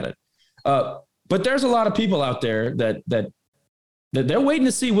to look at it. But there's a lot of people out there that they're waiting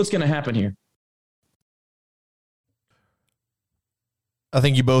to see what's going to happen here. I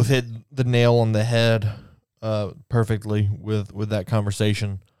think you both hit the nail on the head perfectly with that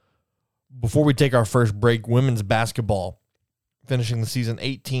conversation. Before we take our first break, women's basketball finishing the season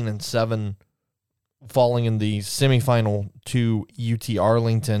 18-7, falling in the semifinal to UT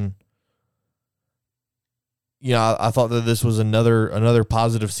Arlington. Yeah, I thought that this was another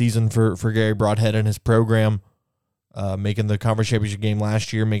positive season for Gary Broadhead and his program, making the conference championship game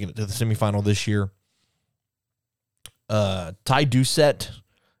last year, making it to the semifinal this year. Ty Doucette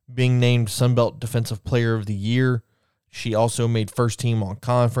being named Sunbelt Defensive Player of the Year. She also made first team all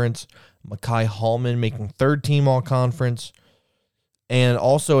conference. Makai Hallman making third team all conference. And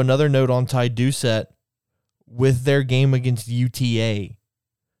also another note on Ty Doucette, with their game against UTA,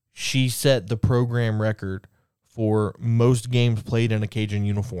 she set the program record for most games played in a Cajun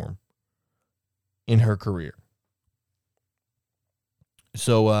uniform in her career.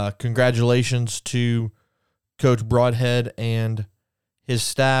 So congratulations to Coach Broadhead and his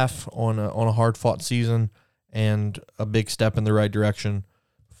staff on a hard-fought season and a big step in the right direction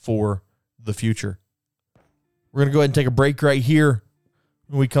for the future. We're going to go ahead and take a break right here.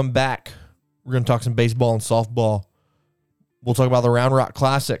 When we come back, we're going to talk some baseball and softball. We'll talk about the Round Rock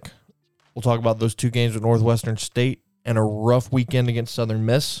Classic. We'll talk about those 2 games with Northwestern State and a rough weekend against Southern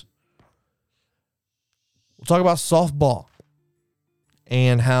Miss. We'll talk about softball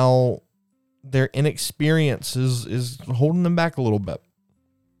and how their inexperience is holding them back a little bit.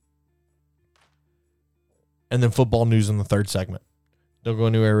 And then football news in the third segment. Don't go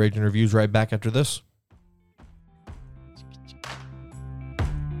anywhere. Raging Reviews right back after this.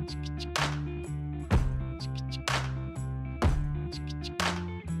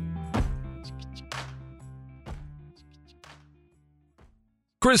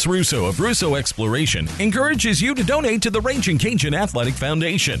 Chris Russo of Russo Exploration encourages you to donate to the Raging Cajun Athletic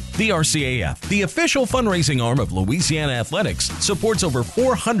Foundation. The RCAF, the official fundraising arm of Louisiana Athletics, supports over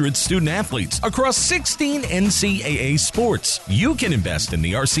 400 student athletes across 16 NCAA sports. You can invest in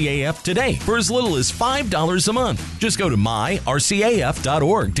the RCAF today for as little as $5 a month. Just go to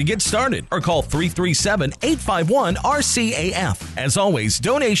myrcaf.org to get started or call 337-851-RCAF. As always,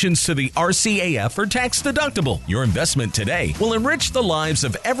 donations to the RCAF are tax deductible. Your investment today will enrich the lives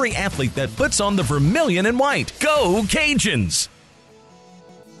of every athlete that puts on the vermilion and white. Go Cajuns!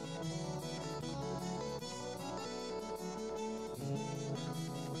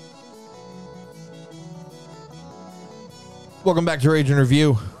 Welcome back to Raging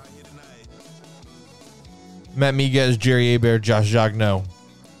Review. Matt Miguez, Jerry Hebert, Josh Jagneau.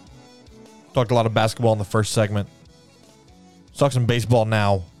 Talked a lot of basketball in the first segment. Let's talk some baseball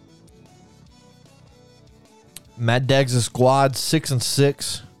now. Matt Deggs' squad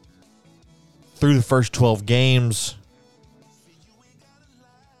 6-6 through the first 12 games.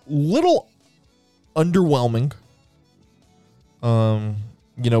 Little underwhelming.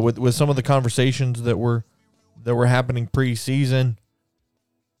 With some of the conversations that were happening pre-season.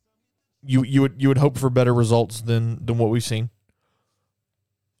 You would hope for better results than what we've seen.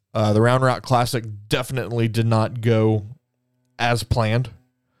 The Round Rock Classic definitely did not go as planned.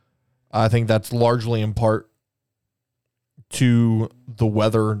 I think that's largely in part to the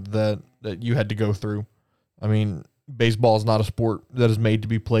weather that you had to go through. I mean, baseball is not a sport that is made to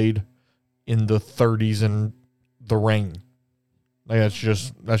be played in the 30s and the rain. Like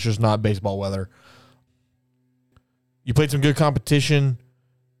that's just not baseball weather. You played some good competition.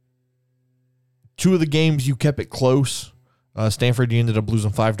 2 of the games you kept it close. Stanford, you ended up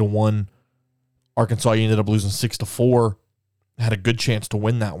losing 5-1. Arkansas, you ended up losing 6-4. Had a good chance to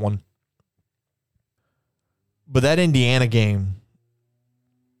win that one. But that Indiana game,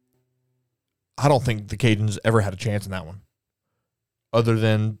 I don't think the Cajuns ever had a chance in that one, other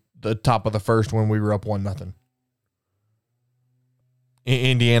than the top of the first when we were up 1-0.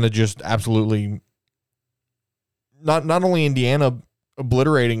 Indiana just absolutely, not only Indiana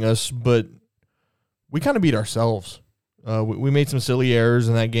obliterating us, but we kind of beat ourselves. We made some silly errors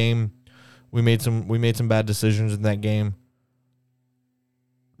in that game. We made some bad decisions in that game.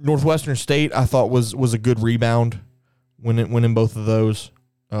 Northwestern State, I thought was a good rebound winning both of those.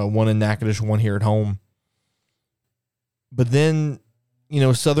 One in Natchitoches, one here at home. But then,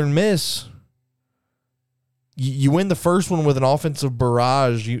 Southern Miss, you win the first one with an offensive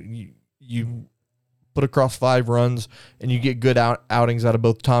barrage. You put across 5 runs, and you get good outings out of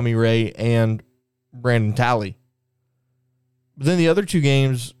both Tommy Ray and Brandon Talley. But then the other 2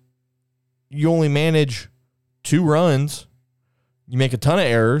 games, you only manage 2 runs. You make a ton of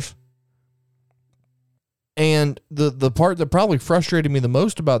errors. And the part that probably frustrated me the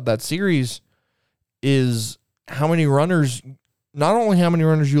most about that series is how many runners, not only how many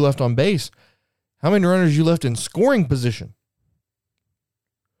runners you left on base, how many runners you left in scoring position.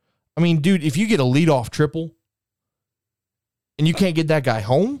 I mean, dude, if you get a leadoff triple and you can't get that guy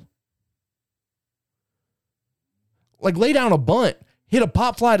home, Like, lay down a bunt, hit a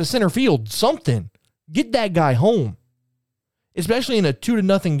pop fly to center field, something. Get that guy home. Especially in a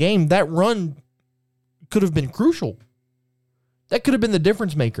 2-0 game, that run could have been crucial. That could have been the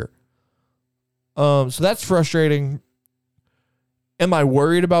difference maker. So that's frustrating. Am I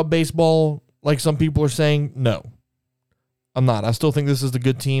worried about baseball like some people are saying? No, I'm not. I still think this is a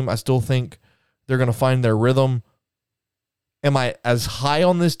good team. I still think they're going to find their rhythm. Am I as high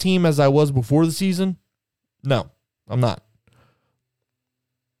on this team as I was before the season? No, I'm not.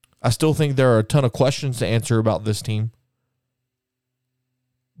 I still think there are a ton of questions to answer about this team.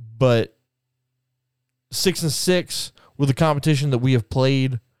 But 6-6 with the competition that we have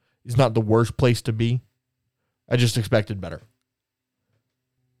played is not the worst place to be. I just expected better.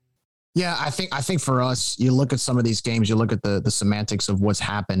 Yeah, I think for us, you look at some of these games, you look at the semantics of what's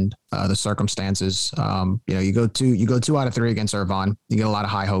happened, the circumstances. You go 2 out of 3 against Irvine. You get a lot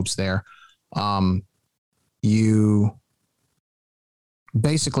of high hopes there. You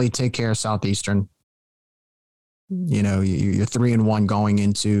basically take care of Southeastern. You're 3-1 going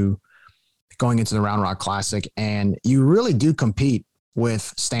into the Round Rock Classic, and you really do compete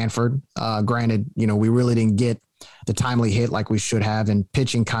with Stanford. Granted, we really didn't get the timely hit like we should have, and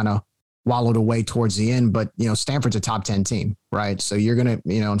pitching kind of wallowed away towards the end. But Stanford's a top 10 team, right? So you're gonna,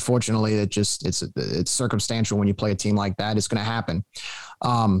 unfortunately, it's circumstantial when you play a team like that. It's gonna happen.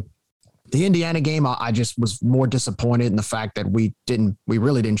 The Indiana game, I just was more disappointed in the fact that we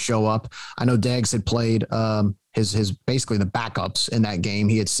really didn't show up. I know Deggs had played his basically the backups in that game.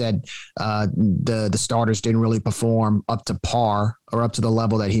 He had said the starters didn't really perform up to par or up to the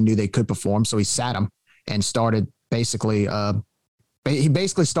level that he knew they could perform. So he sat them and started basically he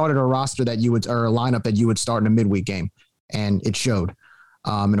basically started a roster or a lineup that you would start in a midweek game, and it showed.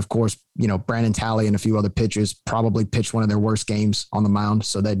 And of course, Brandon Talley and a few other pitchers probably pitched one of their worst games on the mound.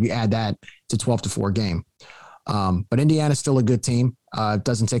 So that you add that to 12-4 game. But Indiana's still a good team. It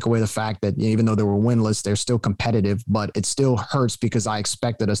doesn't take away the fact that even though they were winless, they're still competitive, but it still hurts because I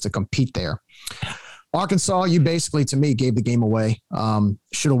expected us to compete there. Arkansas, you basically, to me, gave the game away.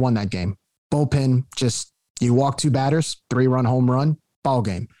 Should have won that game. Bullpen, you walk 2 batters, 3-run home run, ball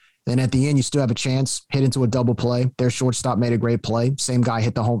game. Then at the end, you still have a chance, hit into a double play. Their shortstop made a great play. Same guy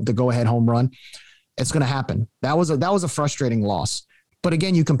hit the go-ahead home run. It's going to happen. That was a frustrating loss. But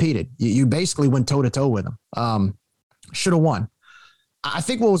again, you competed. You basically went toe-to-toe with them. Should have won. I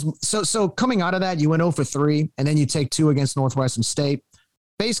think what was so coming out of that, you went 0 for 3, and then you take 2 against Northwestern State.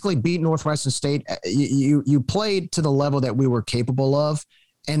 Basically beat Northwestern State. You played to the level that we were capable of.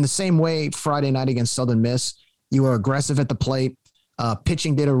 And the same way Friday night against Southern Miss, you were aggressive at the plate.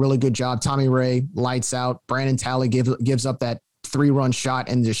 Pitching did a really good job. Tommy Ray, lights out. Brandon Talley gives up that 3-run shot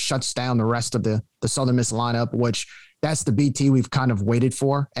and just shuts down the rest of the Southern Miss lineup, which that's the BT we've kind of waited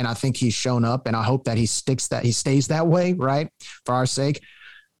for. And I think he's shown up, and I hope that he stays that way, right, for our sake.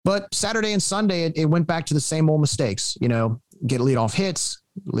 But Saturday and Sunday, it went back to the same old mistakes. Get leadoff hits,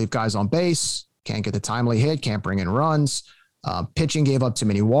 leave guys on base, can't get the timely hit, can't bring in runs. Pitching gave up too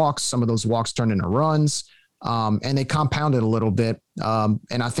many walks. Some of those walks turned into runs. And they compounded a little bit.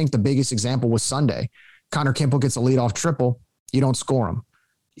 And I think the biggest example was Sunday. Connor Kimple gets a leadoff triple. You don't score him,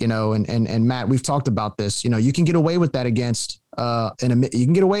 and Matt, we've talked about this. You can get away with that against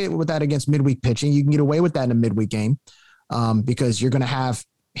midweek pitching. You can get away with that in a midweek game because you're going to have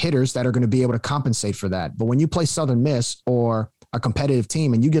hitters that are going to be able to compensate for that. But when you play Southern Miss or a competitive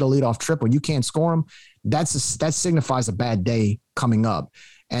team and you get a leadoff triple, you can't score them. That signifies a bad day coming up.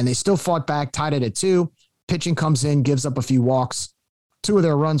 And they still fought back, tied it at 2. Pitching comes in, gives up a few walks. 2 of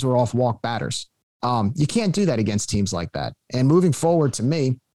their runs were off walk batters. You can't do that against teams like that. And moving forward, to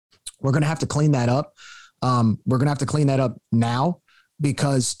me, we're going to have to clean that up. We're going to have to clean that up now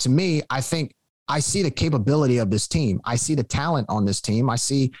because, to me, I think I see the capability of this team. I see the talent on this team. I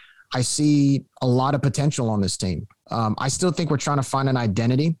see a lot of potential on this team. I still think we're trying to find an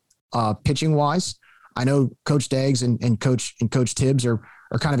identity pitching wise. I know Coach Deggs and Coach Tibbs are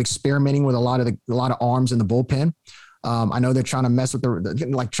kind of experimenting with a lot of arms in the bullpen. I know they're trying to mess with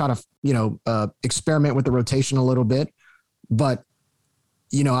experiment with the rotation a little bit, but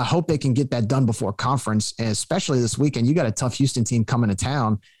I hope they can get that done before conference, and especially this weekend. You got a tough Houston team coming to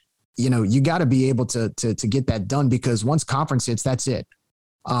town. You got to be able to get that done because once conference hits, that's it.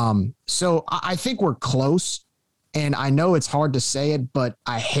 So I think we're close, and I know it's hard to say it, but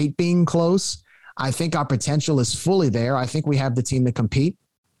I hate being close. I think our potential is fully there. I think we have the team to compete,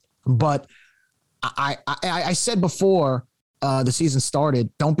 but I said before the season started,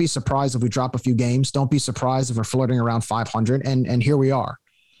 don't be surprised if we drop a few games. Don't be surprised if we're flirting around 500. And here we are.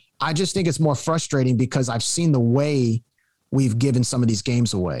 I just think it's more frustrating because I've seen the way we've given some of these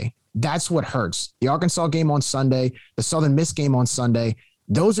games away. That's what hurts. The Arkansas game on Sunday, the Southern Miss game on Sunday,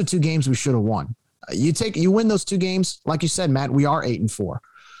 those are 2 games we should have won. You win those 2 games, like you said, Matt, we are 8-4.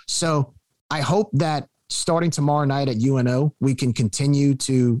 So I hope that starting tomorrow night at UNO, we can continue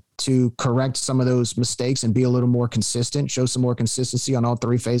to correct some of those mistakes and be a little more consistent, show some more consistency on all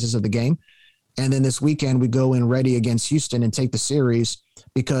 3 phases of the game. And then this weekend, we go in ready against Houston and take the series,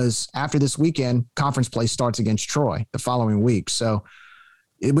 because after this weekend, conference play starts against Troy the following week. So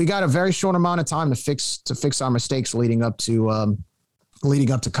we got a very short amount of time to fix our mistakes leading up to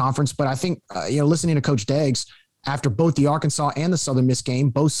conference. But I think, listening to Coach Deggs after both the Arkansas and the Southern Miss game,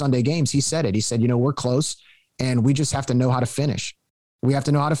 both Sunday games, he said it. He said, we're close and we just have to know how to finish. We have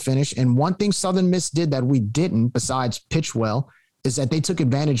to know how to finish. And one thing Southern Miss did that we didn't, besides pitch well, is that they took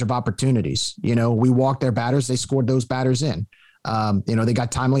advantage of opportunities. We walked their batters. They scored those batters in. They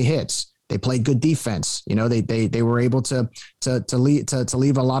got timely hits. They played good defense. They were able to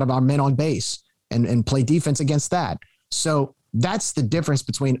leave a lot of our men on base and play defense against that. So that's the difference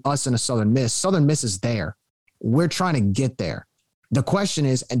between us and a Southern Miss. Southern Miss is there. We're trying to get there. The question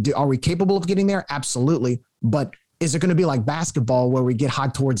is, are we capable of getting there? Absolutely. But is it going to be like basketball where we get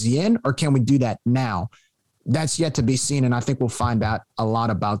hot towards the end, or can we do that now? That's yet to be seen. And I think we'll find out a lot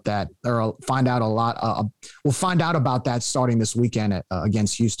about that, we'll find out about that starting this weekend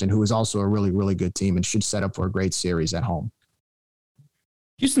against Houston, who is also a really, really good team and should set up for a great series at home.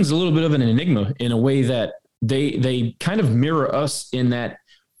 Houston's a little bit of an enigma in a way that they kind of mirror us in that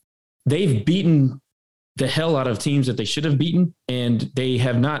they've beaten the hell out of teams that they should have beaten, and they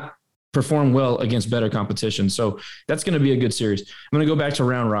have not performed well against better competition. So that's going to be a good series. I'm going to go back to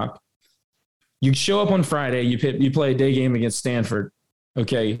Round Rock. You show up on Friday, you play a day game against Stanford.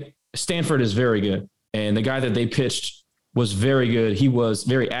 Okay. Stanford is very good. And the guy that they pitched was very good. He was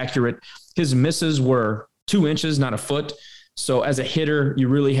very accurate. His misses were 2 inches, not a foot. So as a hitter, you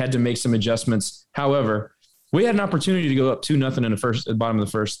really had to make some adjustments. However, we had an opportunity to go up 2-0 in at the bottom of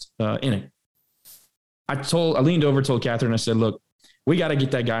the first inning. I leaned over, told Catherine, I said, look, we got to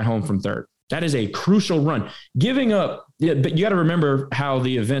get that guy home from third. That is a crucial run. Giving up, but you got to remember how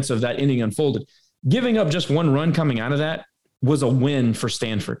the events of that inning unfolded. Giving up just 1 run coming out of that was a win for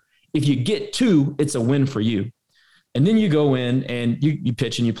Stanford. If you get 2, it's a win for you. And then you go in and you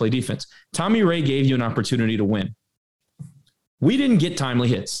pitch and you play defense. Tommy Ray gave you an opportunity to win. We didn't get timely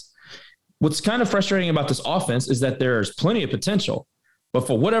hits. What's kind of frustrating about this offense is that there's plenty of potential, but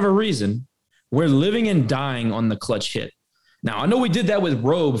for whatever reason, we're living and dying on the clutch hit. Now, I know we did that with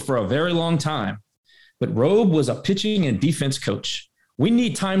Robe for a very long time, but Robe was a pitching and defense coach. We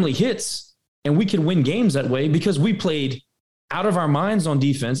need timely hits, and we can win games that way because we played out of our minds on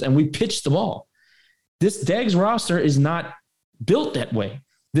defense and we pitched the ball. This Deggs roster is not built that way.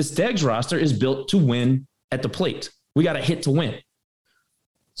 This Deggs roster is built to win at the plate. We got to hit to win.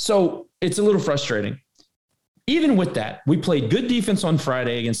 So it's a little frustrating. Even with that, we played good defense on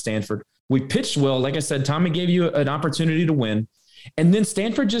Friday against Stanford. We pitched well. Like I said, Tommy gave you an opportunity to win. And then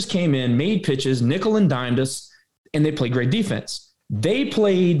Stanford just came in, made pitches, nickel and dimed us, and they played great defense. They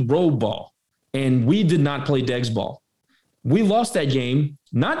played road ball, and we did not play Deggs ball. We lost that game,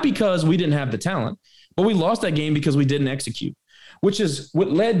 not because we didn't have the talent, but we lost that game because we didn't execute, which is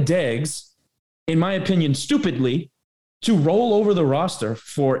what led Deggs, in my opinion, stupidly, to roll over the roster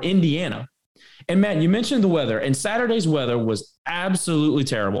for Indiana. And Matt, you mentioned the weather, and Saturday's weather was absolutely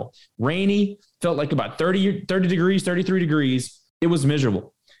terrible. Rainy, felt like about 30 degrees, 33 degrees. It was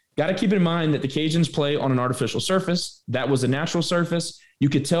miserable. Got to keep in mind that the Cajuns play on an artificial surface. That was a natural surface. You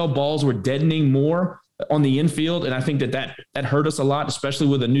could tell balls were deadening more on the infield, and I think that hurt us a lot, especially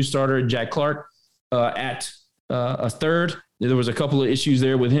with a new starter, Jack Clark, at a third. There was a couple of issues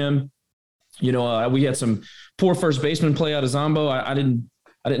there with him. We had some poor first baseman play out of Zombo. I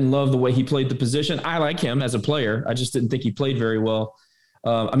didn't love the way he played the position. I like him as a player. I just didn't think he played very well.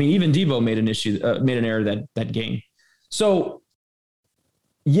 Even Devo made an error that game. So,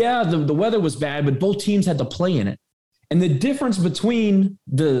 yeah, the weather was bad, but both teams had to play in it. And the difference between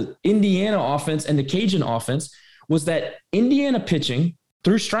the Indiana offense and the Cajun offense was that Indiana pitching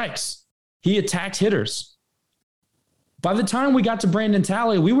threw strikes. He attacked hitters. By the time we got to Brandon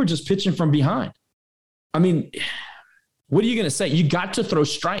Talley, we were just pitching from behind. What are you going to say? You got to throw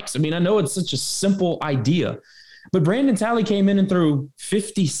strikes. I know it's such a simple idea, but Brandon Talley came in and threw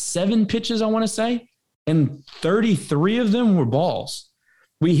 57 pitches, I want to say, and 33 of them were balls.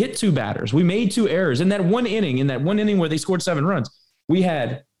 We hit 2 batters. We made 2 errors. In that one inning where they scored 7 runs, we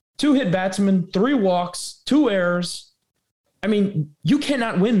had 2 hit batsmen, 3 walks, 2 errors. You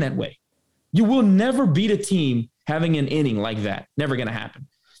cannot win that way. You will never beat a team having an inning like that. Never going to happen.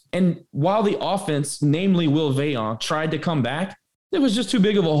 And while the offense, namely Will Veillon, tried to come back, It was just too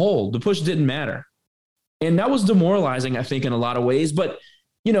big of a hole. The push didn't matter. And that was demoralizing, I think, in a lot of ways. But,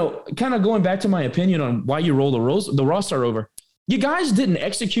 kind of going back to my opinion on why you roll the roster over, you guys didn't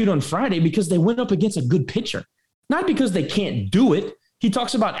execute on Friday because they went up against a good pitcher, not because they can't do it. He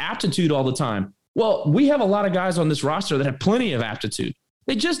talks about aptitude all the time. Well, we have a lot of guys on this roster that have plenty of aptitude.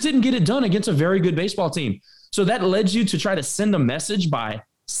 They just didn't get it done against a very good baseball team. So that led you to try to send a message by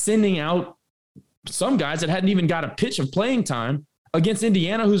sending out some guys that hadn't even got a pitch of playing time against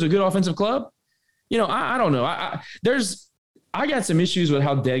Indiana, who's a good offensive club. I don't know. I got some issues with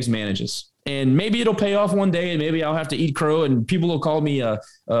how Deggs manages, and maybe it'll pay off one day, and maybe I'll have to eat crow, and people will call me a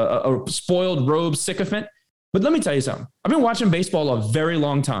spoiled robe sycophant. But let me tell you something. I've been watching baseball a very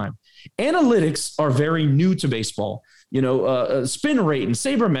long time. Analytics are very new to baseball. Spin rate and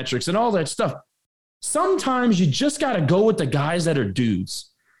sabermetrics and all that stuff. Sometimes you just got to go with the guys that are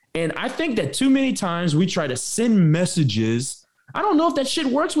dudes. And I think that too many times we try to send messages. I don't know if that shit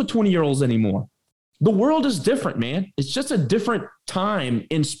works with 20-year-olds anymore. The world is different, man. It's just a different time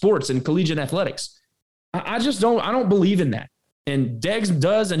in sports and collegiate athletics. I don't believe in that. And Deggs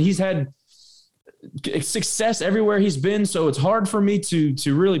does, and he's had success everywhere he's been. So it's hard for me to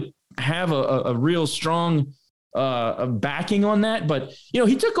really have a real strong backing on that. But,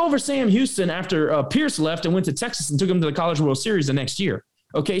 he took over Sam Houston after Pierce left and went to Texas and took him to the College World Series the next year.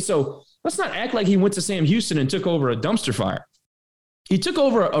 Okay, so let's not act like he went to Sam Houston and took over a dumpster fire. He took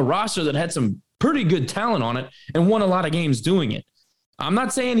over a roster that had some pretty good talent on it and won a lot of games doing it. I'm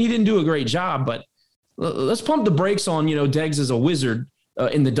not saying he didn't do a great job, but let's pump the brakes on, Deggs is a wizard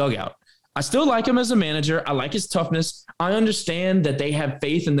in the dugout. I still like him as a manager. I like his toughness. I understand that they have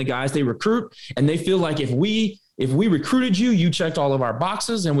faith in the guys they recruit, and they feel like if we recruited you, you checked all of our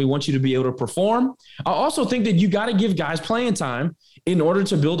boxes, and we want you to be able to perform. I also think that you got to give guys playing time in order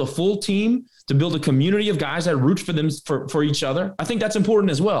to build a full team, to build a community of guys that root for them for each other. I think that's important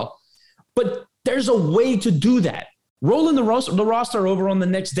as well. But there's a way to do that. Rolling the roster over on the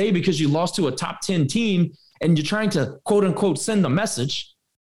next day because you lost to a top 10 team and you're trying to quote unquote send a message.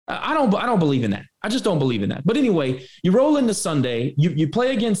 I don't believe in that. I just don't believe in that. But anyway, you roll into Sunday, you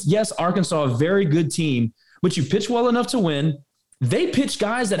play against, yes, Arkansas, a very good team, but you pitch well enough to win. They pitch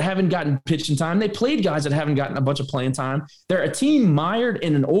guys that haven't gotten pitching time. They played guys that haven't gotten a bunch of playing time. They're a team mired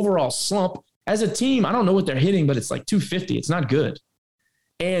in an overall slump. As a team, I don't know what they're hitting, but it's like 250. It's not good.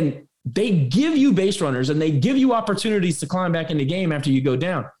 And they give you base runners and they give you opportunities to climb back in the game after you go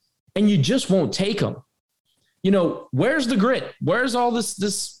down, and you just won't take them. Where's the grit? Where's all this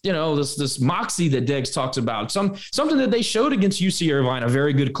moxie that Deggs talks about? Something that they showed against UC Irvine, a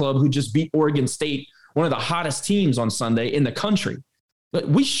very good club who just beat Oregon State, one of the hottest teams on Sunday in the country. But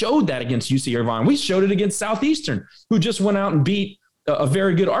we showed that against UC Irvine. We showed it against Southeastern, who just went out and beat a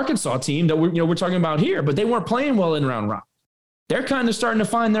very good Arkansas team that we're talking about here, but they weren't playing well in Round Rock. They're kind of starting to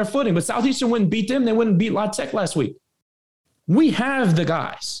find their footing, but Southeastern wouldn't beat them. They wouldn't beat La Tech last week. We have the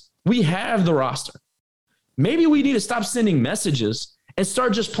guys. We have the roster. Maybe we need to stop sending messages and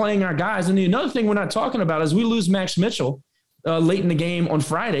start just playing our guys. And the another thing we're not talking about is we lose Max Mitchell late in the game on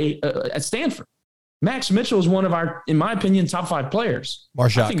Friday at Stanford. Max Mitchell is one of our, in my opinion, top 5 players.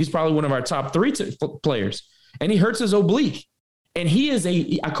 Marshak. I think he's probably one of our top 3 players. And he hurts his oblique. And he is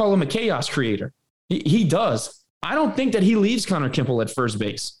I call him a chaos creator. He does. I don't think that he leaves Connor Kimple at first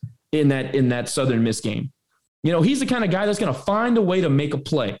base in that Southern Miss game. He's the kind of guy that's going to find a way to make a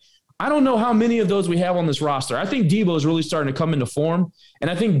play. I don't know how many of those we have on this roster. I think Debo is really starting to come into form.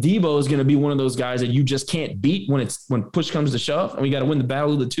 And I think Debo is going to be one of those guys that you just can't beat when push comes to shove, and we got to win the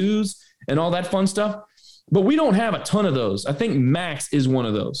battle of the twos and all that fun stuff. But we don't have a ton of those. I think Max is one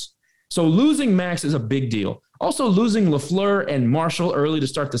of those. So losing Max is a big deal. Also, losing LaFleur and Marshall early to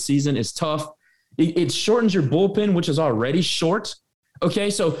start the season is tough. It shortens your bullpen, which is already short. Okay,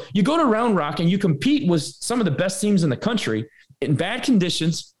 so you go to Round Rock and you compete with some of the best teams in the country in bad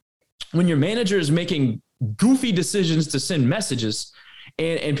conditions when your manager is making goofy decisions to send messages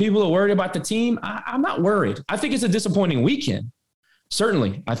and people are worried about the team. I'm not worried. I think it's a disappointing weekend.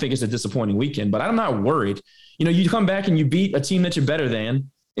 Certainly, I think it's a disappointing weekend, but I'm not worried. You come back and you beat a team that you're better than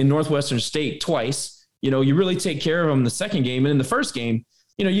in Northwestern State twice. You really take care of them in the second game. And in the first game,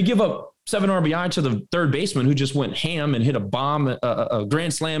 you give up 7 RBI to the third baseman who just went ham and hit a bomb, a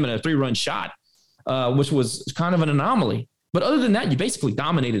grand slam and a 3-run shot, which was kind of an anomaly. But other than that, you basically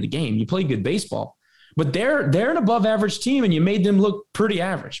dominated the game. You played good baseball. But they're an above average team, and you made them look pretty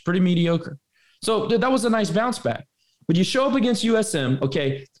average, pretty mediocre. So that was a nice bounce back. But you show up against USM,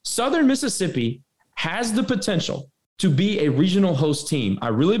 okay, Southern Mississippi has the potential to be a regional host team. I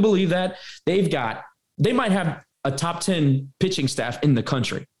really believe that. They might have a top 10 pitching staff in the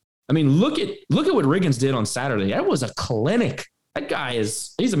country. I mean, look at what Riggins did on Saturday. That was a clinic That guy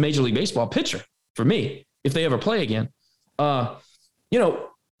he's a Major League Baseball pitcher for me, if they ever play again.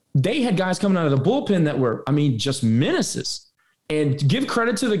 They had guys coming out of the bullpen that were, just menaces. And give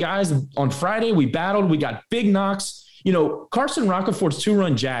credit to the guys on Friday. We battled. We got big knocks. Carson Roccafort's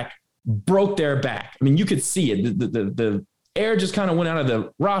 2-run jack broke their back. You could see it. The air just kind of went out of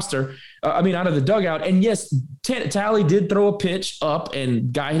the roster. Out of the dugout. And yes, Talley did throw a pitch up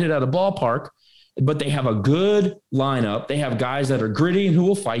and guy hit it out of the ballpark. But they have a good lineup. They have guys that are gritty and who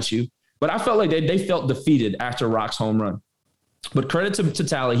will fight you. But I felt like they felt defeated after Rock's home run. But credit to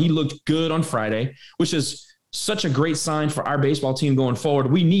Talley. He looked good on Friday, which is such a great sign for our baseball team going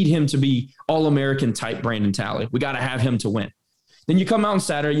forward. We need him to be All-American type Brandon Talley. We got to have him to win. Then you come out on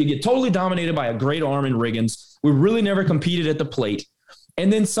Saturday, you get totally dominated by a great arm in Riggins. We really never competed at the plate.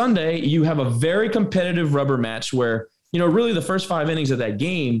 And then Sunday, you have a very competitive rubber match where, really the first 5 innings of that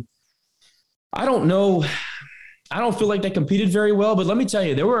game, I don't know. I don't feel like they competed very well, but let me tell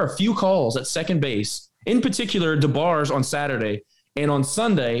you, there were a few calls at second base, in particular DeBar's on Saturday. And on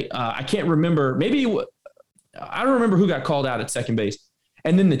Sunday, I can't remember, I don't remember who got called out at second base.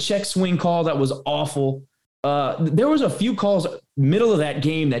 And then the check swing call, that was awful. There was a few calls middle of that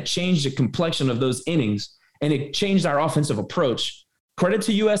game that changed the complexion of those innings, and it changed our offensive approach. Credit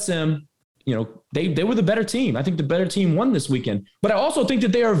to USM. They were the better team. I think the better team won this weekend. But I also think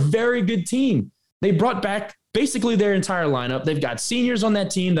that they are a very good team. They brought back basically their entire lineup. They've got seniors on that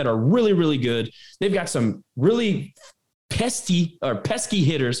team that are really, really good. They've got some really pesky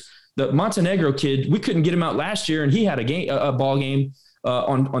hitters. The Montenegro kid, we couldn't get him out last year, and he had a ball game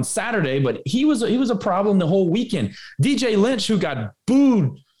on Saturday, but he was a problem the whole weekend. DJ Lynch, who got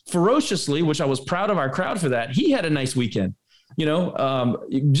booed ferociously, which I was proud of our crowd for that, he had a nice weekend. You got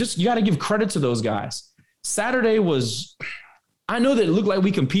to give credit to those guys. Saturday was, I know that it looked like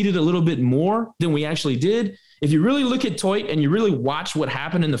we competed a little bit more than we actually did. If you really look at Toit and you really watch what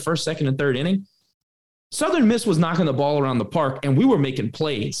happened in the first, second, and third inning, Southern Miss was knocking the ball around the park, and we were making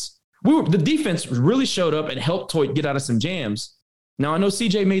plays. The defense really showed up and helped Toit get out of some jams. Now, I know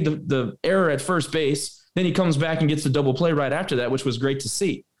CJ made the error at first base. Then he comes back and gets the double play right after that, which was great to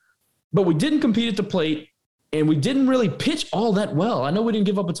see. But we didn't compete at the plate, and we didn't really pitch all that well. I know we didn't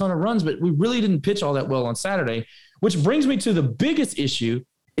give up a ton of runs, but we really didn't pitch all that well on Saturday, which brings me to the biggest issue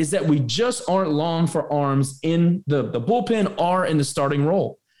is that we just aren't long for arms in the bullpen or in the starting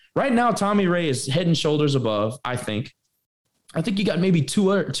role. Right now, Tommy Ray is head and shoulders above, I think. I think you got maybe two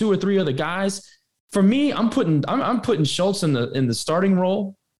or three other guys. For me, I'm putting Schultz in the starting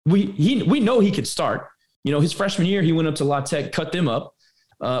role. We know he could start. His freshman year, he went up to La Tech, cut them up.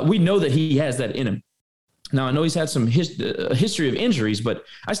 We know that he has that in him. Now, I know he's had some history of injuries, but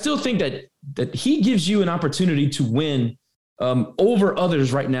I still think that he gives you an opportunity to win over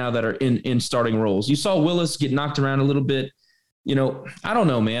others right now that are in starting roles. You saw Willis get knocked around a little bit. I don't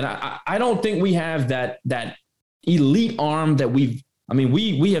know, man. I don't think we have that elite arm that we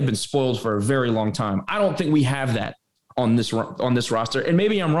have been spoiled for a very long time. I don't think we have that on this roster. And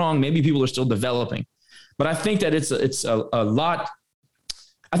maybe I'm wrong. Maybe people are still developing. But I think that it's a lot.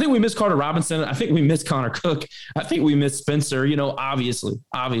 I think we miss Carter Robinson. I think we miss Connor Cook. I think we miss Spencer,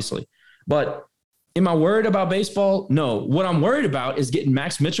 obviously. But am I worried about baseball? No. What I'm worried about is getting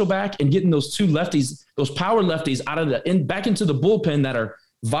Max Mitchell back and getting those two lefties, those power lefties back into the bullpen that are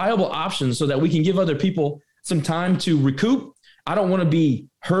viable options so that we can give other people some time to recoup. I don't want to be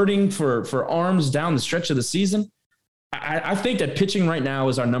hurting for arms down the stretch of the season. I think that pitching right now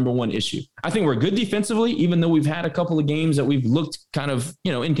is our number one issue. I think we're good defensively, even though we've had a couple of games that we've looked kind of,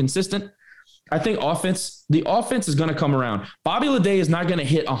 inconsistent. I think the offense is going to come around. Bobby Leday is not going to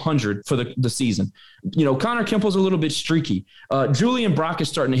hit 100 for the season. Connor Kimple's a little bit streaky. Julian Brock is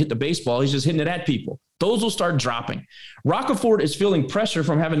starting to hit the baseball. He's just hitting it at people. Those will start dropping. Rockefort is feeling pressure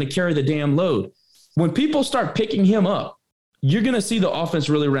from having to carry the damn load. When people start picking him up, you're going to see the offense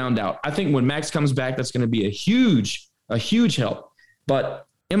really round out. I think when Max comes back, that's going to be a huge help. But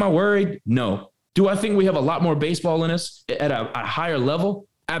am I worried? No. Do I think we have a lot more baseball in us at a higher level?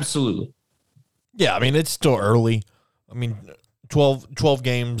 Absolutely. Yeah, it's still early. 12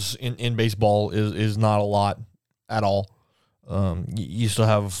 games in baseball is not a lot at all. You still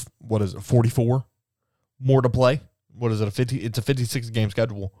have, 44 more to play? What is it, it's a 56-game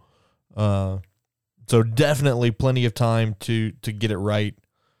schedule. So definitely plenty of time to get it right.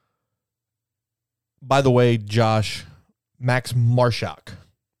 By the way, Josh, Max Marshak.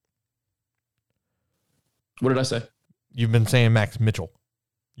 What did I say? You've been saying Max Mitchell.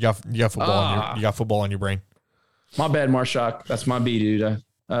 You got football on your brain. My bad, Marshak. That's my B, dude.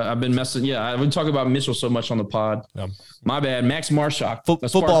 I've been messing. Yeah, I've been talking about Mitchell so much on the pod. Yeah. My bad, Max Marshak.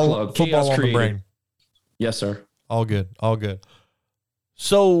 Football on the brain. Yes, sir. All good.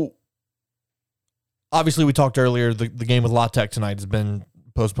 So, obviously, we talked earlier, the game with La Tech tonight has been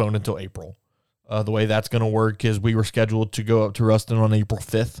postponed until April. The way that's going to work is we were scheduled to go up to Ruston on April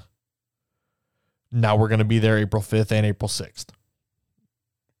 5th. Now we're going to be there April 5th and April 6th.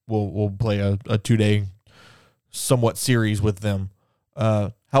 We'll play a 2-day somewhat series with them.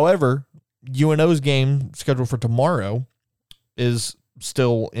 However, UNO's game scheduled for tomorrow is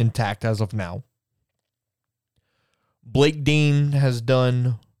still intact as of now. Blake Dean has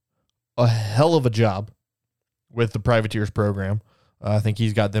done a hell of a job with the Privateers program. I think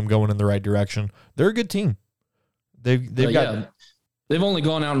he's got them going in the right direction. They're a good team. They've only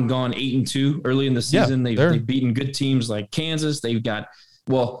gone out and gone 8-2 early in the season. They've beaten good teams like Kansas. They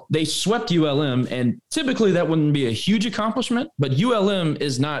swept ULM, and typically that wouldn't be a huge accomplishment, but ULM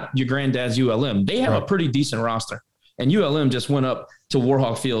is not your granddad's ULM. They have a pretty decent roster, and ULM just went up to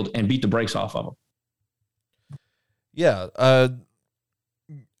Warhawk Field and beat the brakes off of them. Yeah.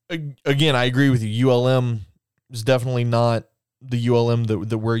 Again, I agree with you. ULM is definitely not the ULM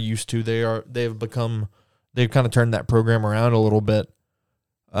that we're used to. They've kind of turned that program around a little bit.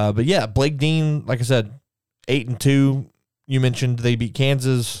 But yeah, Blake Dean, like I said, 8-2. You mentioned they beat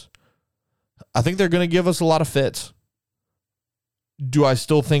Kansas. I think they're going to give us a lot of fits. Do I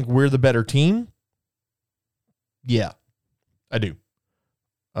still think we're the better team? Yeah, I do.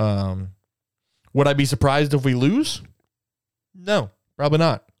 Would I be surprised if we lose? No, probably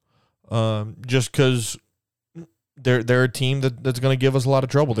not. Just because they're a team that's going to give us a lot of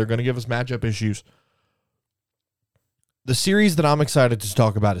trouble. They're going to give us matchup issues. The series that I'm excited to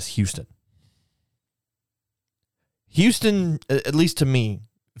talk about is Houston. Houston, at least to me,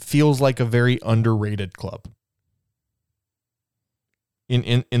 feels like a very underrated club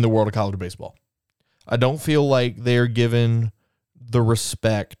in the world of college baseball. I don't feel like they're given the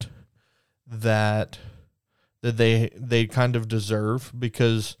respect that they kind of deserve,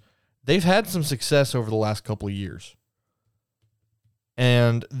 because they've had some success over the last couple of years.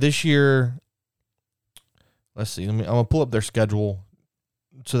 And this year, let's see, I'm going to pull up their schedule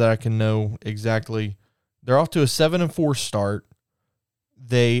so that I can know exactly. They're off to a 7-4 start.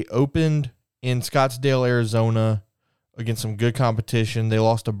 They opened in Scottsdale, Arizona against some good competition. They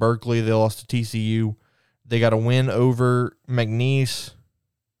lost to Berkeley. They lost to TCU. They got a win over McNeese.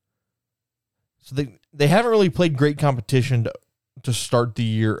 So they haven't really played great competition to start the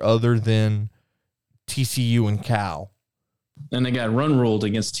year other than TCU and Cal. And they got run ruled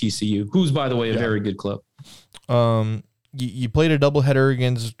against TCU, who's, by the way, a very good club. You played a doubleheader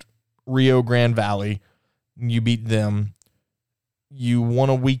against Rio Grande Valley. You beat them. You won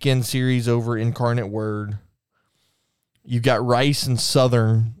a weekend series over Incarnate Word. You got Rice and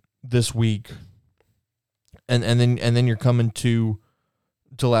Southern this week. And then you're coming to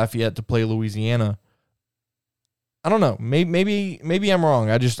Lafayette to play Louisiana. I don't know. Maybe I'm wrong.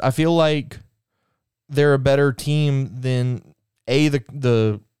 I feel like they're a better team than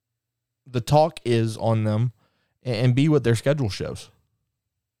the talk is on them, and B, what their schedule shows.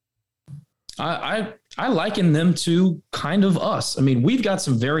 I liken them to kind of us. I mean, we've got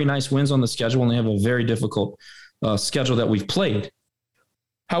some very nice wins on the schedule, and they have a very difficult schedule that we've played.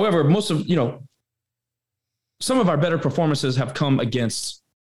 However, some of our better performances have come against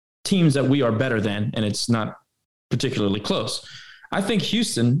teams that we are better than, and it's not particularly close. I think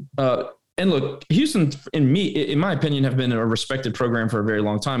Houston, and look, Houston, in my opinion, have been a respected program for a very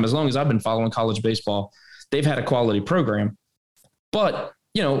long time. As long as I've been following college baseball, they've had a quality program. But,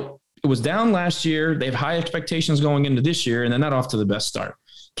 it was down last year. They have high expectations going into this year, and they're not off to the best start.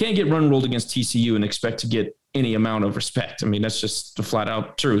 Can't get run ruled against TCU and expect to get any amount of respect. I mean, that's just the flat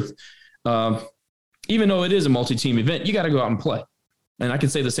out truth. Even though it is a multi-team event, you got to go out and play. And I can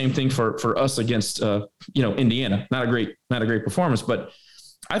say the same thing for us against, Indiana. Not a great performance, but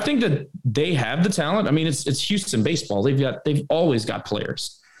I think that they have the talent. I mean, it's Houston baseball. They've always got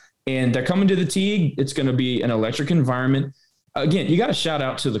players, and they're coming to the Teague. It's going to be an electric environment. Again, you got to shout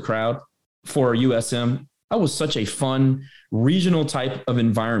out to the crowd for USM. That was such a fun regional type of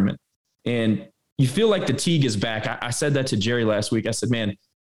environment. And you feel like the Teague is back. I said that to Jerry last week. I said, man,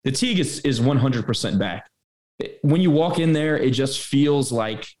 the Teague is 100% back. When you walk in there, it just feels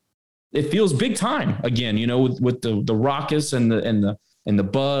like it feels big time again, with the raucous and the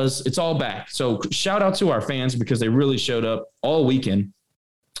buzz. It's all back. So shout out to our fans, because they really showed up all weekend.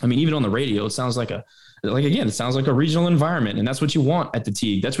 I mean, even on the radio, it sounds like it sounds like a regional environment, and that's what you want at the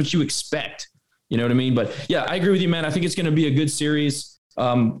Teague. That's what you expect. You know what I mean? But yeah, I agree with you, man. I think it's going to be a good series.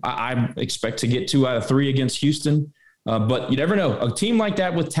 I expect to get 2 out of 3 against Houston, but you never know. A team like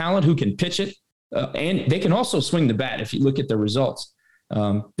that with talent who can pitch it, and they can also swing the bat. If you look at the results,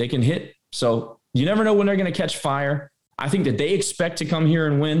 they can hit. So you never know when they're going to catch fire. I think that they expect to come here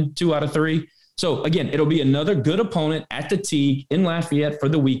and win 2 out of 3. So again, it'll be another good opponent at the Teague in Lafayette for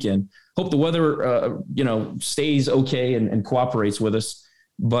the weekend. Hope the weather, stays okay and cooperates with us.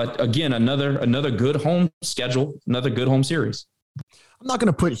 But again, another good home schedule, another good home series. I'm not going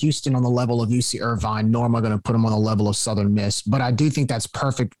to put Houston on the level of UC Irvine, nor am I going to put them on the level of Southern Miss. But I do think that's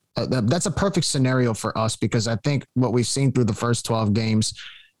perfect. That's a perfect scenario for us, because I think what we've seen through the first 12 games,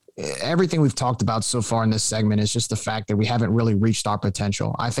 everything we've talked about so far in this segment is just the fact that we haven't really reached our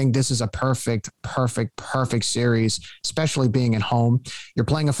potential. I think this is a perfect series, especially being at home. You're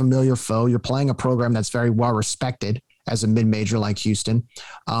playing a familiar foe. You're playing a program that's very well respected as a mid-major like Houston.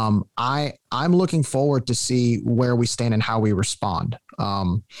 I'm looking forward to see where we stand and how we respond.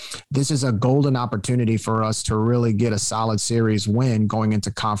 This is a golden opportunity for us to really get a solid series win going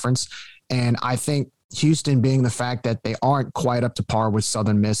into conference. And I think Houston, being the fact that they aren't quite up to par with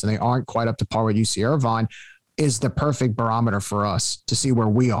Southern Miss and they aren't quite up to par with UC Irvine, is the perfect barometer for us to see where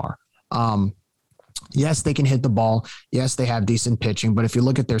we are. Yes, they can hit the ball. Yes, they have decent pitching. But if you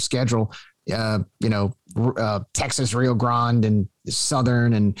look at their schedule, Texas, Rio Grande, and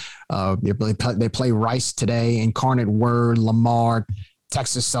Southern, and they play Rice today, Incarnate Word, Lamar,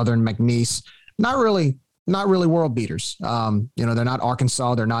 Texas Southern, McNeese. Not really world beaters. They're not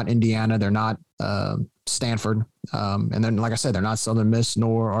Arkansas, they're not Indiana, they're not Stanford, and then, like I said, they're not Southern Miss,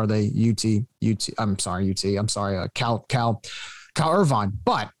 nor are they Cal Irvine,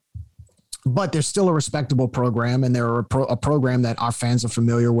 but they're still a respectable program, and they're a program that our fans are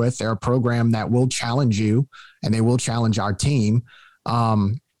familiar with. They're a program that will challenge you, and they will challenge our team.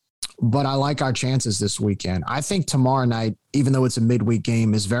 But I like our chances this weekend. I think tomorrow night, even though it's a midweek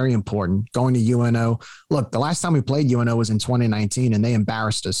game, is very important. Going to UNO. Look, the last time we played UNO was in 2019, and they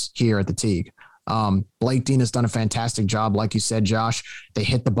embarrassed us here at the Teague. Blake Dean has done a fantastic job. Like you said, Josh, they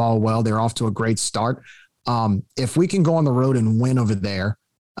hit the ball well. They're off to a great start. If we can go on the road and win over there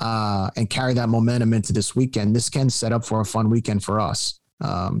and carry that momentum into this weekend, this can set up for a fun weekend for us.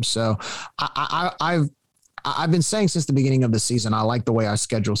 So I've been saying since the beginning of the season, I like the way our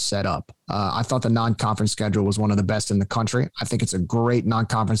schedule's set up. I thought the non-conference schedule was one of the best in the country. I think it's a great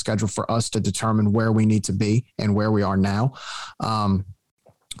non-conference schedule for us to determine where we need to be and where we are now.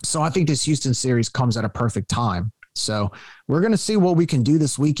 So I think this Houston series comes at a perfect time. So we're going to see what we can do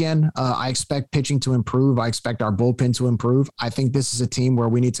this weekend. I expect pitching to improve. I expect our bullpen to improve. I think this is a team where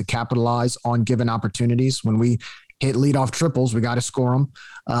we need to capitalize on given opportunities. When we hit leadoff triples, we got to score them,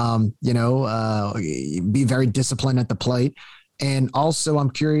 be very disciplined at the plate. And also I'm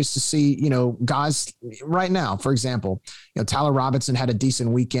curious to see, guys right now, for example, Tyler Robinson had a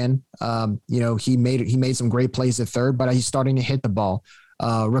decent weekend. He made some great plays at third, but he's starting to hit the ball.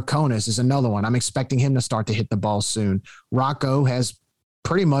 Raconis is another one. I'm expecting him to start to hit the ball soon. Rocco has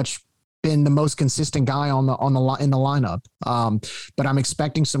pretty much been the most consistent guy in the lineup. But I'm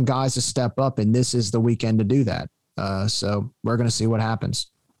expecting some guys to step up, and this is the weekend to do that. So we're going to see what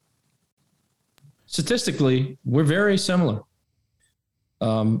happens. Statistically, we're very similar.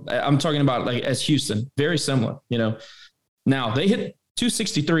 I'm talking about like as Houston, very similar. Now they hit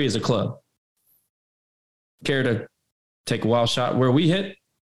 263 as a club. Care to take a wild shot where we hit?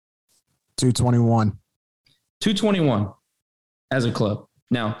 221. 221 as a club.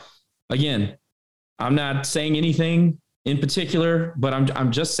 Now, again, I'm not saying anything in particular, but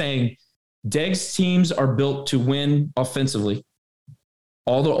I'm just saying Deg's teams are built to win offensively.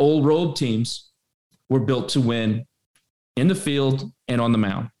 All the old road teams were built to win in the field and on the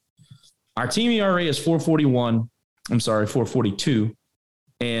mound. Our team ERA is 442,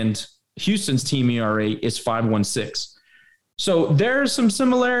 and Houston's team ERA is 5.16. So there's some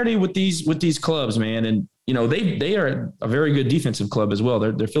similarity with these clubs, man. And, they are a very good defensive club as well.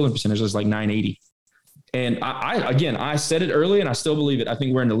 Their fielding percentage is like 980. And I said it early and I still believe it. I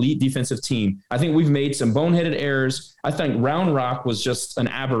think we're an elite defensive team. I think we've made some boneheaded errors. I think Round Rock was just an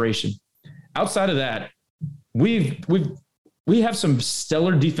aberration. Outside of that, we have some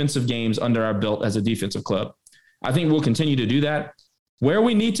stellar defensive games under our belt as a defensive club. I think we'll continue to do that. Where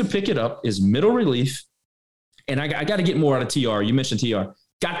we need to pick it up is middle relief. And I got to get more out of TR. You mentioned TR.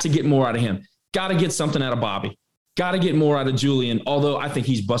 Got to get more out of him. Got to get something out of Bobby. Got to get more out of Julian, although I think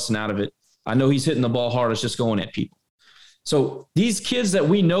he's busting out of it. I know he's hitting the ball hard. It's just going at people. So these kids that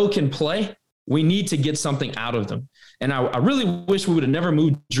we know can play, we need to get something out of them. And I really wish we would have never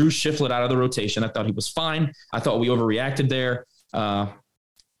moved Drew Shiflett out of the rotation. I thought he was fine. I thought we overreacted there.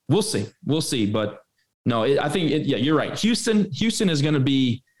 We'll see. But no, I think you're right. Houston is going to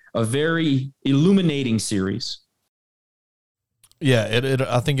be a very illuminating series. Yeah,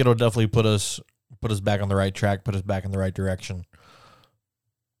 I think it'll definitely put us back on the right track, put us back in the right direction.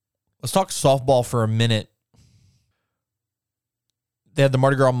 Let's talk softball for a minute. They had the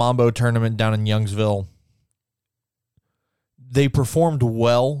Mardi Gras Mambo tournament down in Youngsville. They performed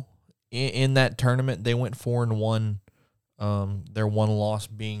well in that tournament. They went 4-1. Their one loss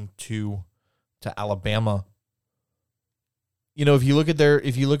being to Alabama. You know, if you look at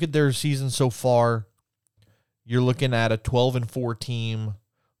their season so far, you're looking at a 12-4 team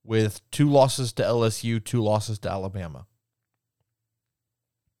with 2 losses to LSU, 2 losses to Alabama.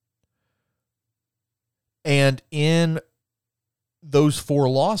 And in those 4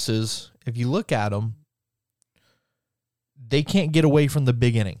 losses, if you look at them, they can't get away from the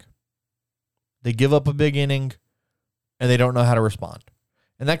big inning. They give up a big inning, and they don't know how to respond.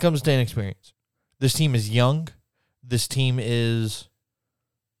 And that comes to inexperience. This team is young. This team is,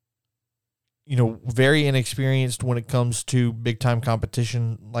 very inexperienced when it comes to big-time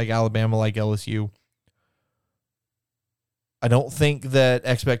competition like Alabama, like LSU. I don't think that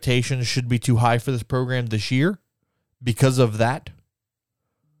expectations should be too high for this program this year because of that.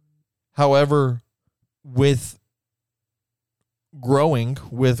 However, with growing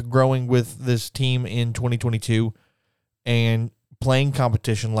with this team in 2022 and playing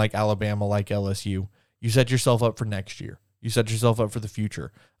competition like Alabama, like LSU, you set yourself up for next year. You set yourself up for the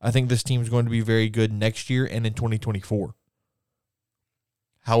future. I think this team is going to be very good next year and in 2024.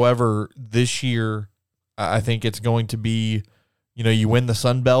 However, this year, I think it's going to be, you win the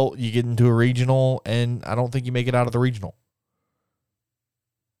Sun Belt, you get into a regional, and I don't think you make it out of the regional.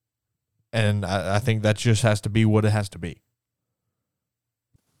 And I think that just has to be what it has to be.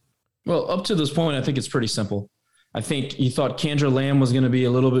 Well, up to this point, I think it's pretty simple. I think you thought Kendra Lamb was going to be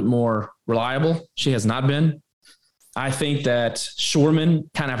a little bit more reliable. She has not been. I think that Shoreman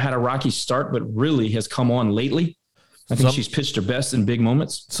kind of had a rocky start, but really has come on lately. I think she's pitched her best in big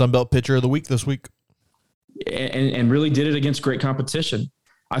moments. Sunbelt Pitcher of the Week this week. And really did it against great competition.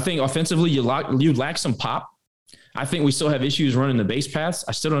 I think offensively, you lack some pop. I think we still have issues running the base paths.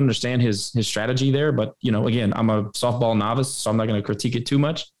 I still don't understand his strategy there, but again, I'm a softball novice, so I'm not going to critique it too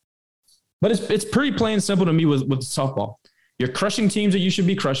much. But it's pretty plain and simple to me with softball. You're crushing teams that you should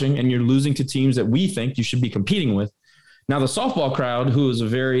be crushing, and you're losing to teams that we think you should be competing with. Now, the softball crowd, who is a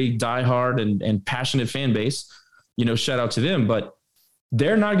very diehard and passionate fan base, shout out to them, but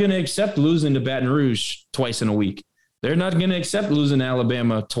they're not going to accept losing to Baton Rouge twice in a week. They're not going to accept losing to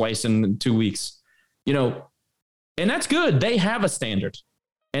Alabama twice in 2 weeks. And that's good. They have a standard,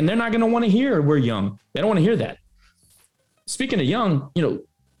 and they're not going to want to hear we're young. They don't want to hear that. Speaking of young,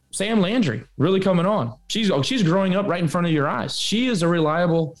 Sam Landry really coming on. She's growing up right in front of your eyes. She is a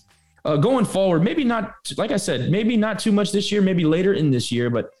reliable going forward. Maybe not, like I said, maybe not too much this year, maybe later in this year,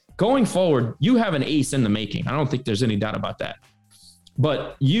 but going forward, you have an ace in the making. I don't think there's any doubt about that.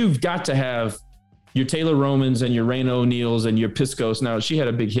 But you've got to have your Taylor Romans and your Raina O'Neals and your Piscos. Now, she had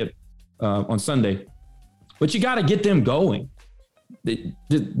a big hit on Sunday, but you got to get them going.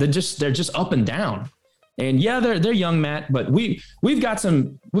 They're just up and down. And yeah, they're young, Matt, but we've got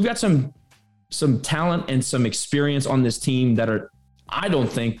some talent and some experience on this team that are, I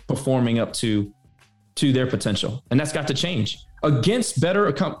don't think, performing up to their potential. And that's got to change against better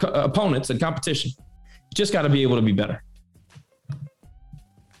opponents and competition. You just got to be able to be better.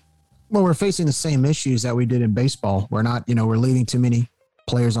 Well, we're facing the same issues that we did in baseball. We're not, we're leaving too many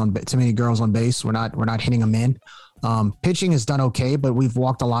girls on base. We're not hitting them in. Pitching has done okay, but we've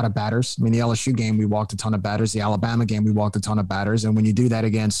walked a lot of batters. I mean, the LSU game, we walked a ton of batters. The Alabama game, we walked a ton of batters. And when you do that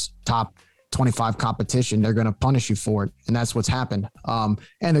against top 25 competition, they're going to punish you for it. And that's what's happened. And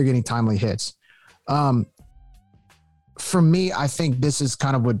they're getting timely hits. For me, I think this is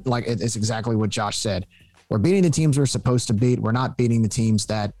kind of it's exactly what Josh said. We're beating the teams we're supposed to beat. We're not beating the teams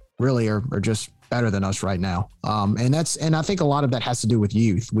that really are just better than us right now. And I think a lot of that has to do with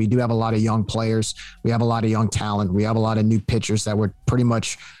youth. We do have a lot of young players. We have a lot of young talent. We have a lot of new pitchers that we're pretty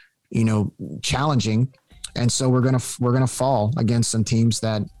much, challenging. And so we're going to fall against some teams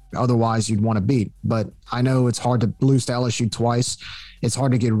that otherwise you'd want to beat. But I know it's hard to lose to LSU twice. It's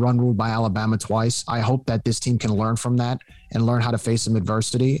hard to get run ruled by Alabama twice. I hope that this team can learn from that and learn how to face some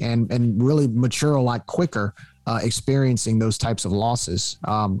adversity and really mature a lot quicker, experiencing those types of losses.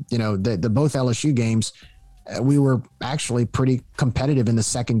 The both LSU games, we were actually pretty competitive in the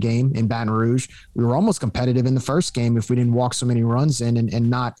second game in Baton Rouge. We were almost competitive in the first game if we didn't walk so many runs in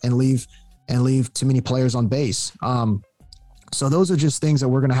and leave too many players on base. So those are just things that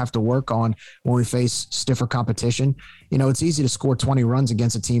we're going to have to work on when we face stiffer competition. It's easy to score 20 runs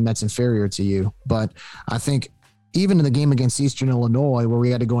against a team that's inferior to you. But I think even in the game against Eastern Illinois, where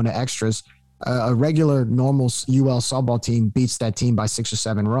we had to go into extras, a regular normal UL softball team beats that team by 6 or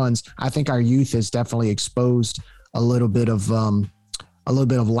 7 runs. I think our youth has definitely exposed a little bit of a little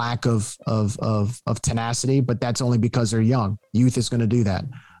bit of lack of tenacity, but that's only because they're young. Youth is going to do that.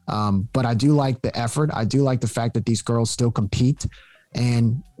 But I do like the effort. I do like the fact that these girls still compete.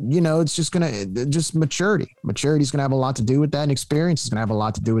 And, it's just maturity. Maturity is going to have a lot to do with that. And experience is going to have a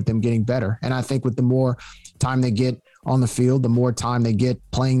lot to do with them getting better. And I think with the more time they get on the field, the more time they get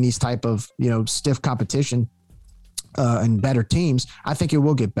playing these type of, stiff competition and better teams, I think it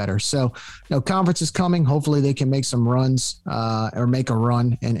will get better. So, conference is coming. Hopefully they can make some runs or make a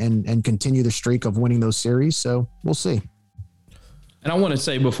run and continue the streak of winning those series. So we'll see. And I want to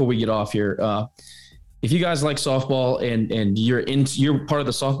say before we get off here, if you guys like softball and you're part of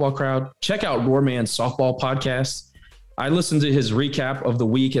the softball crowd, check out Roarman's softball podcast. I listened to his recap of the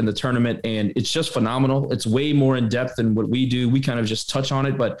week and the tournament, and it's just phenomenal. It's way more in depth than what we do. We kind of just touch on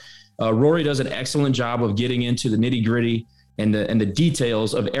it, but Rory does an excellent job of getting into the nitty gritty and the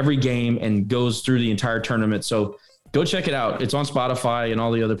details of every game and goes through the entire tournament. So go check it out. It's on Spotify and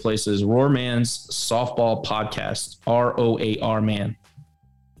all the other places. Roarman's softball podcast, ROAR man.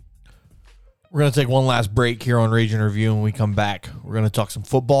 We're going to take one last break here on Rage and Review. When we come back, we're going to talk some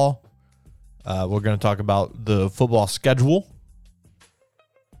football. We're going to talk about the football schedule.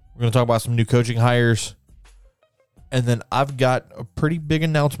 We're going to talk about some new coaching hires. And then I've got a pretty big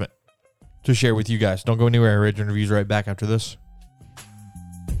announcement to share with you guys. Don't go anywhere. Rage and Review's right back after this.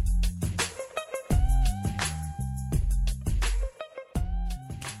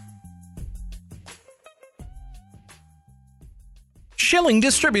 Schilling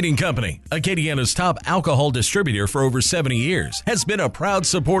Distributing Company, Acadiana's top alcohol distributor for over 70 years, has been a proud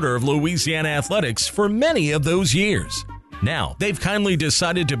supporter of Louisiana athletics for many of those years. Now, they've kindly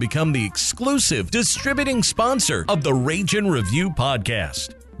decided to become the exclusive distributing sponsor of the Rage and Review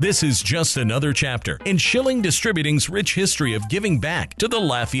podcast. This is just another chapter in Schilling Distributing's rich history of giving back to the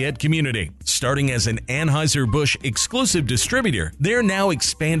Lafayette community. Starting as an Anheuser-Busch exclusive distributor, they're now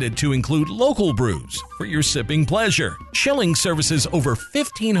expanded to include local brews for your sipping pleasure. Schilling services over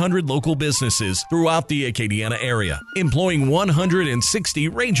 1,500 local businesses throughout the Acadiana area, employing 160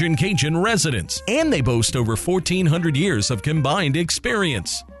 Ragin' Cajun residents, and they boast over 1,400 years of combined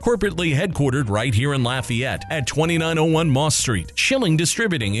experience. Corporately headquartered right here in Lafayette at 2901 Moss Street, Schilling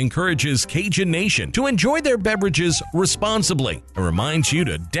Distributing encourages Cajun Nation to enjoy their beverages responsibly and reminds you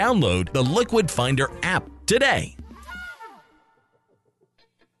to download the Liquid Finder app today.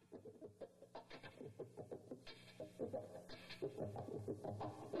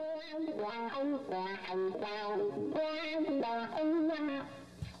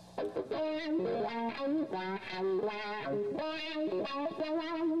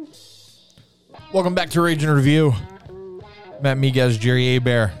 Welcome back to Rage and Review. Matt Miguez, Jerry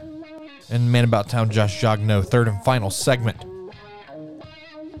Abear, and Man About Town, Josh Jogno. Third and final segment.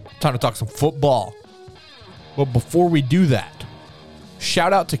 Time to talk some football. But before we do that,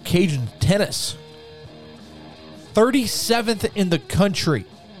 shout out to Cajun Tennis. 37th in the country.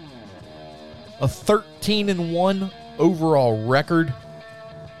 A 13-1 overall record.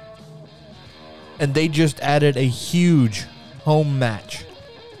 And they just added a huge home match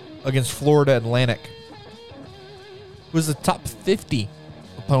against Florida Atlantic. It was the top 50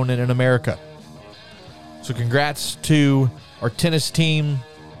 opponent in America. So congrats to our tennis team.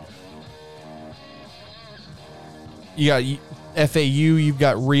 You got FAU, you've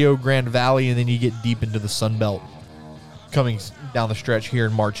got Rio Grande Valley, and then you get deep into the Sun Belt coming down the stretch here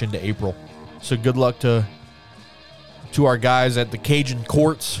in March into April. So good luck to our guys at the Cajun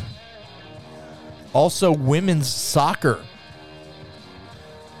courts. Also, women's soccer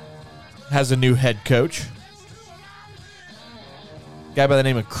has a new head coach. A guy by the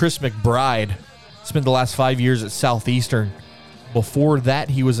name of Chris McBride. Spent the last 5 years at Southeastern. Before that,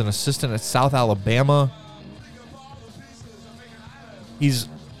 he was an assistant at South Alabama. He's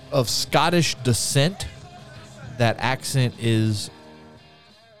of Scottish descent. That accent is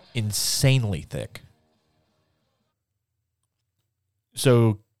insanely thick.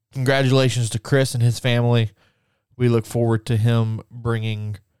 So, congratulations to Chris and his family. We look forward to him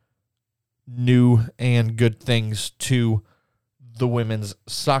bringing new and good things to the women's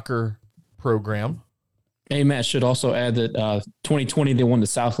soccer program. Hey, Matt, should also add that 2020, they won the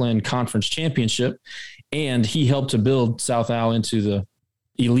Southland Conference Championship, and he helped to build South Al into the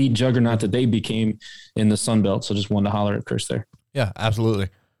elite juggernaut that they became in the Sun Belt. So just wanted to holler at Chris there. Yeah, absolutely.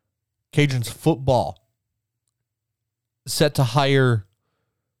 Cajuns football set to hire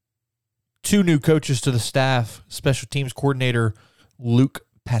 2 new coaches to the staff, special teams coordinator Luke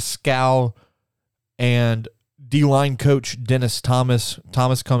Pascal and D-line coach Dennis Thomas.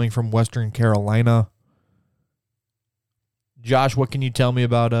 Thomas coming from Western Carolina. Josh, what can you tell me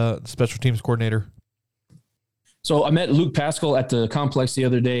about the special teams coordinator? So I met Luke Pascal at the complex the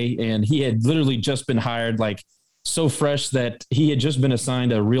other day, and he had literally just been hired, like so fresh that he had just been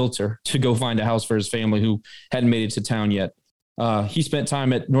assigned a realtor to go find a house for his family who hadn't made it to town yet. He spent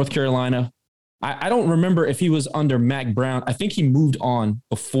time at North Carolina. I don't remember if he was under Mac Brown. I think he moved on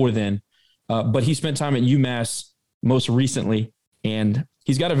before then, but he spent time at UMass most recently, and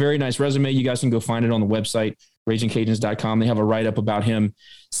he's got a very nice resume. You guys can go find it on the website, ragingcajuns.com. They have a write-up about him.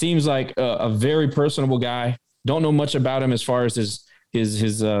 Seems like a very personable guy. Don't know much about him as far as his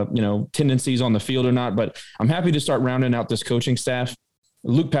tendencies on the field or not, but I'm happy to start rounding out this coaching staff.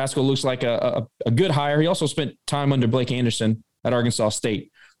 Luke Pascal looks like a good hire. He also spent time under Blake Anderson at Arkansas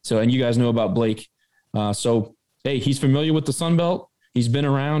State. So, and you guys know about Blake. Hey, he's familiar with the Sun Belt. He's been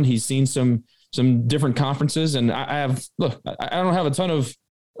around. He's seen some different conferences, and I don't have a ton of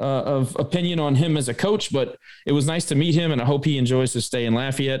opinion on him as a coach, but it was nice to meet him, and I hope he enjoys his stay in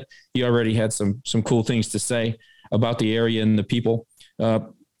Lafayette. He already had some cool things to say about the area and the people.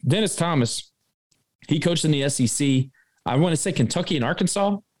 Dennis Thomas, he coached in the SEC. I want to say Kentucky and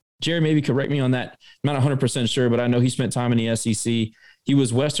Arkansas. Jerry, maybe correct me on that. I'm not 100% sure, but I know he spent time in the SEC. He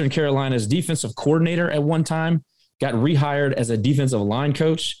was Western Carolina's defensive coordinator at one time, got rehired as a defensive line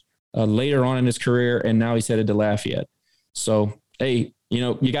coach later on in his career, and now he's headed to Lafayette. So, hey,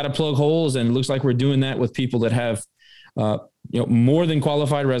 you got to plug holes, and it looks like we're doing that with people that have, more than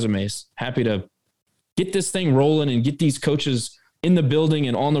qualified resumes. Happy to get this thing rolling and get these coaches in the building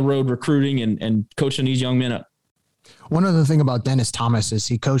and on the road recruiting and coaching these young men up. One other thing about Dennis Thomas is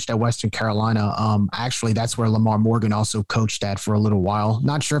he coached at Western Carolina. Actually, that's where Lamar Morgan also coached at for a little while.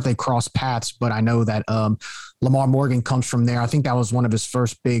 Not sure if they crossed paths, but I know that Lamar Morgan comes from there. I think that was one of his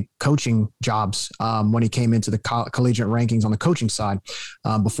first big coaching jobs when he came into the collegiate rankings on the coaching side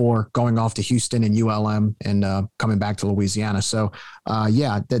before going off to Houston and ULM and coming back to Louisiana. So,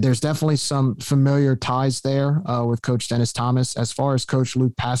 there's definitely some familiar ties there with Coach Dennis Thomas. As far as Coach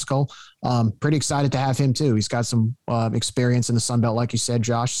Luke Pascal, pretty excited to have him too. He's got some experience in the Sun Belt, like you said,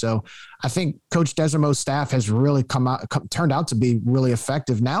 Josh. So I think Coach Desormeau's staff has really turned out to be really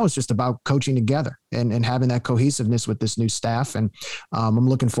effective. Now it's just about coaching together and having that cohesiveness with this new staff. And I'm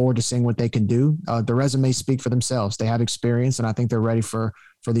looking forward to seeing what they can do. The resumes speak for themselves. They have experience, and I think they're ready for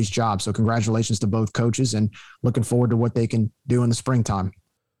these jobs. So congratulations to both coaches, and looking forward to what they can do in the springtime.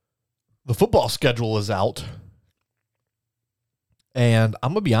 The football schedule is out, and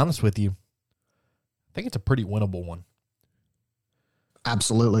I'm going to be honest with you. I think it's a pretty winnable one.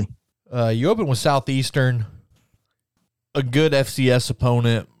 Absolutely. You open with Southeastern, a good FCS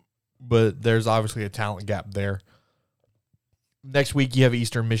opponent, but there's obviously a talent gap there. Next week, you have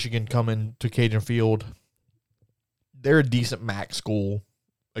Eastern Michigan coming to Cajun Field. They're a decent MAC school.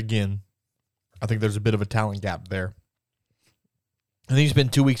 Again, I think there's a bit of a talent gap there. And then you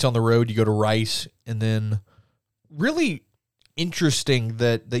spend 2 weeks on the road. You go to Rice, and then really interesting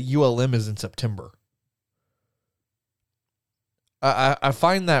that ULM is in September. I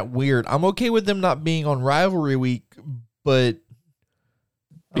find that weird. I'm okay with them not being on rivalry week, but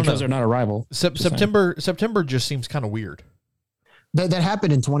because they're not a rival. September just seems kind of weird. That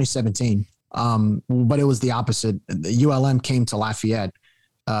happened in 2017, but it was the opposite. The ULM came to Lafayette.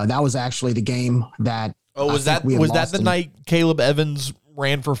 That was actually the game that. Oh, was that the night Caleb Evans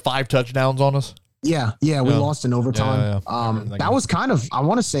ran for 5 touchdowns on us? Yeah, we lost in overtime. That was kind of, I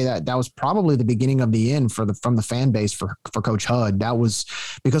want to say that was probably the beginning of the end from the fan base for Coach Hud. That was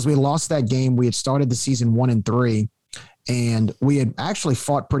because we lost that game. We had started the season 1-3, and we had actually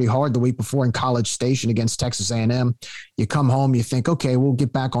fought pretty hard the week before in College Station against Texas A&M. You come home, you think, okay, we'll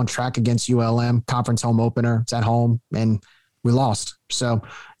get back on track against ULM, conference home opener. It's at home, and we lost. So,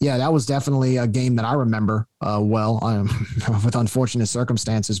 yeah, that was definitely a game that I remember well with unfortunate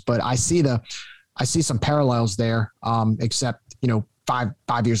circumstances. But I see some parallels there, except, 5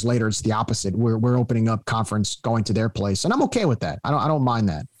 years later, it's the opposite. We're opening up conference, going to their place. And I'm okay with that. I don't mind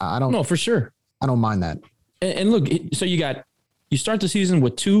that. No, for sure. I don't mind that. And look, so you start the season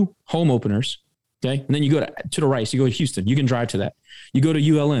with 2 home openers. Okay. And then you go to the Rice, you go to Houston, you can drive to that. You go to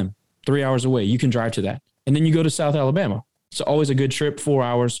ULM 3 hours away, you can drive to that. And then you go to South Alabama. It's always a good trip, 4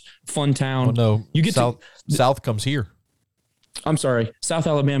 hours, fun town. Oh, no, you get South comes here. I'm sorry, South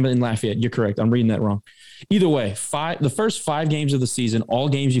Alabama in Lafayette. You're correct. I'm reading that wrong. Either way, the first 5 games of the season, all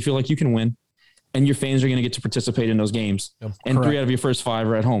games you feel like you can win, and your fans are going to get to participate in those games. Yep, and correct. 3 out of your first 5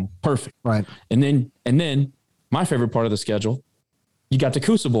 are at home. Perfect. Right. And then my favorite part of the schedule, you got the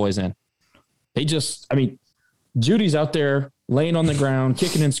Coosa boys in. Judy's out there laying on the ground,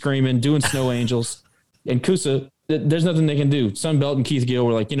 kicking and screaming, doing snow angels. And Coosa, there's nothing they can do. Sun Belt and Keith Gill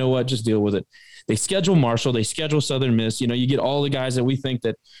were like, you know what, just deal with it. They schedule Marshall. They schedule Southern Miss. You get all the guys that we think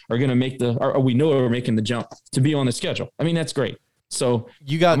that are going to make or we know are making the jump to be on the schedule. I mean, that's great. So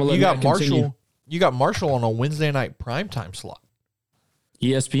you got Marshall. Continue. You got Marshall on a Wednesday night primetime slot.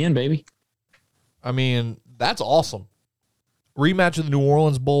 ESPN, baby. I mean, that's awesome. Rematch of the New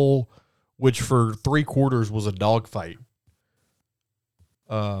Orleans Bowl, which for 3 quarters was a dogfight.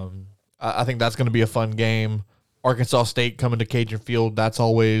 I think that's going to be a fun game. Arkansas State coming to Cajun Field, that's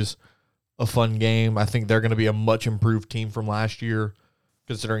always a fun game. I think they're going to be a much improved team from last year,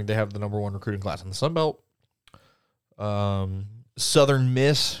 considering they have the number 1 recruiting class in the Sun Belt. Southern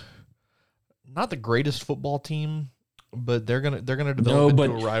Miss, not the greatest football team, but they're gonna develop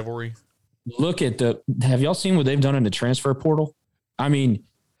into a rivalry. Look at have y'all seen what they've done in the transfer portal? I mean,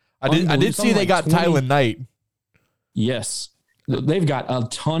 I did see they got Tylen Knight. Yes. They've got a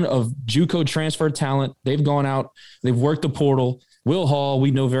ton of JUCO transfer talent. They've gone out. They've worked the portal. Will Hall,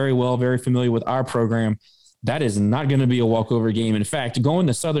 we know very well, very familiar with our program. That is not going to be a walkover game. In fact, going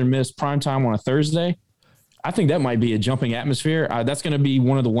to Southern Miss primetime on a Thursday, I think that might be a jumping atmosphere. That's going to be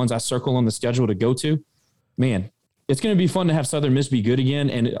one of the ones I circle on the schedule to go to. Man, it's going to be fun to have Southern Miss be good again.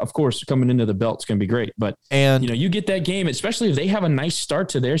 And, of course, coming into the belt, it's going to be great. But, you get that game, especially if they have a nice start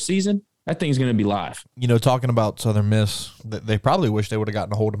to their season, that thing's going to be live. Talking about Southern Miss, they probably wish they would have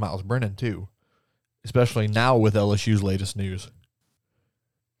gotten a hold of Miles Brennan too, especially now with LSU's latest news.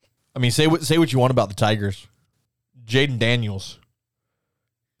 I mean, say what you want about the Tigers. Jaden Daniels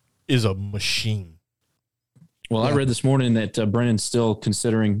is a machine. Well, I read this morning that Brennan's still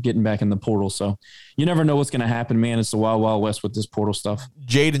considering getting back in the portal, so you never know what's going to happen, man. It's the wild, wild west with this portal stuff.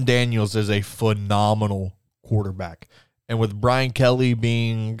 Jaden Daniels is a phenomenal quarterback, and with Brian Kelly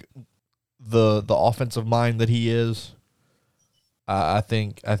being the offensive mind that he is, I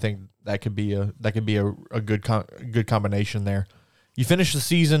think that could be a good combination there. You finish the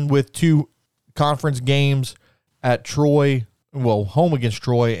season with 2 conference games at Troy, home against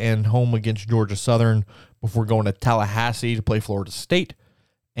Troy and home against Georgia Southern before going to Tallahassee to play Florida State,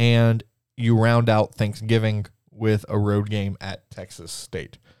 and you round out Thanksgiving with a road game at Texas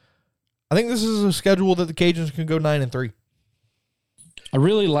State. I think this is a schedule that the Cajuns can go 9-3. I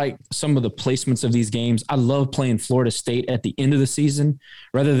really like some of the placements of these games. I love playing Florida State at the end of the season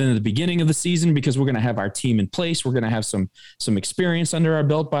rather than at the beginning of the season because we're going to have our team in place. We're going to have some experience under our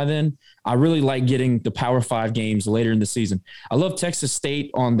belt by then. I really like getting the Power 5 games later in the season. I love Texas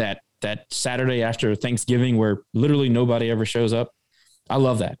State on that Saturday after Thanksgiving where literally nobody ever shows up. I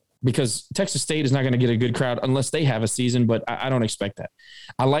love that because Texas State is not going to get a good crowd unless they have a season, but I don't expect that.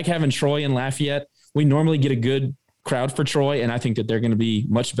 I like having Troy and Lafayette. We normally get a good crowd for Troy, and I think that they're going to be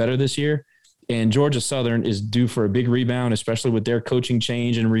much better this year. And Georgia Southern is due for a big rebound, especially with their coaching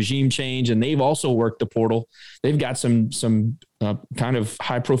change and regime change. And they've also worked the portal. They've got some kind of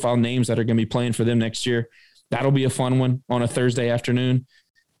high-profile names that are going to be playing for them next year. That'll be a fun one on a Thursday afternoon.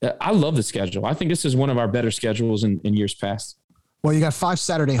 I love the schedule. I think this is one of our better schedules in years past. Well, you got 5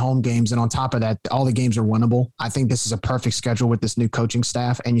 Saturday home games, and on top of that, all the games are winnable. I think this is a perfect schedule with this new coaching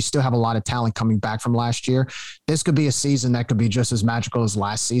staff, and you still have a lot of talent coming back from last year. This could be a season that could be just as magical as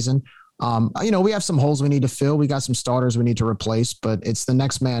last season. We have some holes we need to fill. We got some starters we need to replace, but it's the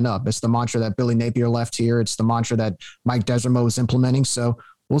next man up. It's the mantra that Billy Napier left here. It's the mantra that Mike Desormeaux is implementing. So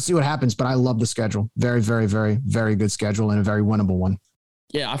we'll see what happens, but I love the schedule. Very, very, very, very good schedule and a very winnable one.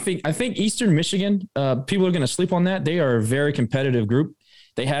 Yeah, I think Eastern Michigan, people are going to sleep on that. They are a very competitive group.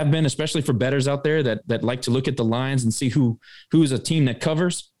 They have been, especially for bettors out there that like to look at the lines and see who's a team that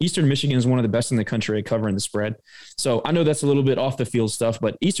covers. Eastern Michigan is one of the best in the country at covering the spread. So I know that's a little bit off the field stuff,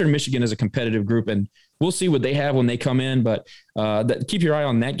 but Eastern Michigan is a competitive group, and we'll see what they have when they come in. But keep your eye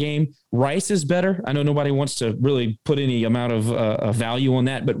on that game. Rice is better. I know nobody wants to really put any amount of value on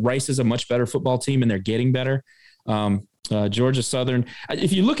that, but Rice is a much better football team, and they're getting better. Georgia Southern.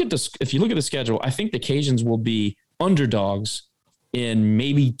 If you look at the schedule, I think the Cajuns will be underdogs in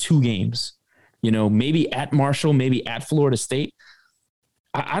maybe 2 games. Maybe at Marshall, maybe at Florida State.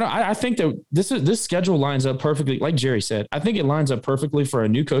 I think that this schedule lines up perfectly. Like Jerry said, I think it lines up perfectly for a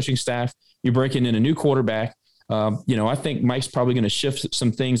new coaching staff. You're breaking in a new quarterback. I think Mike's probably going to shift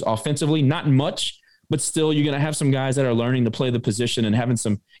some things offensively, not much, but still you're going to have some guys that are learning to play the position and having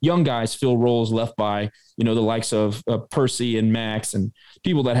some young guys fill roles left by, the likes of Percy and Max and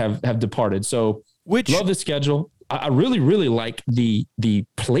people that have departed. So love the schedule. I really, really like the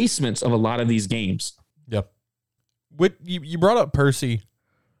placements of a lot of these games. Yep. You brought up Percy.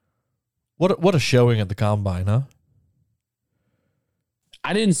 What a showing at the Combine, huh?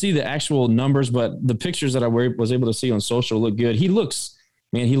 I didn't see the actual numbers, but the pictures that I was able to see on social look good. He looks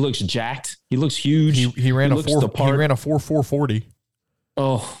Man, he looks jacked. He looks huge. He ran a looks the part. He ran a 4.40.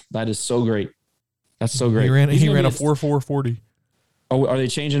 Oh, that is so great. That's so great. He ran a 4.40. Oh, are they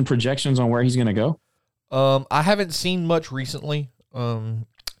changing projections on where he's going to go? I haven't seen much recently. To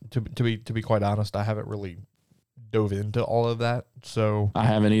be quite honest, I haven't really dove into all of that. So I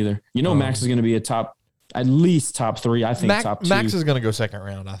haven't either. Max is going to be at least top 3. I think top 2. Max is going to go second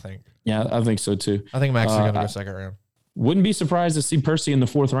round, I think. Yeah, I think so too. I think Max is going to go second round. Wouldn't be surprised to see Percy in the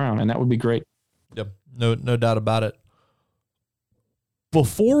 4th round, and that would be great. Yep, no doubt about it.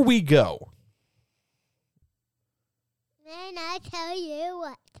 Before we go, then I tell you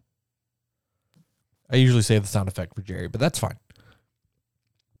what. I usually say the sound effect for Jerry, but that's fine.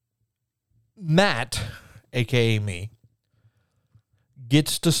 Matt, a.k.a. me,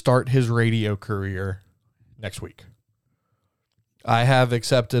 gets to start his radio career next week. I have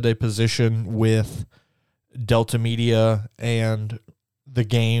accepted a position with Delta Media and The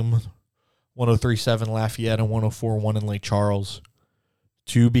Game, 103.7 Lafayette and 104.1 in Lake Charles,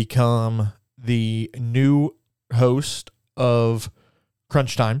 to become the new host of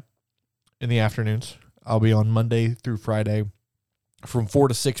Crunch Time in the afternoons. I'll be on Monday through Friday from 4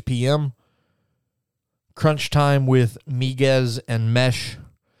 to 6 p.m. Crunch Time with Miguez and Mesh.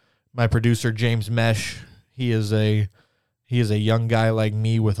 My producer, James Mesh, he is a young guy like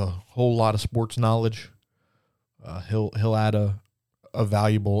me with a whole lot of sports knowledge. He'll add a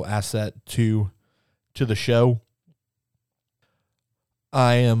valuable asset to the show.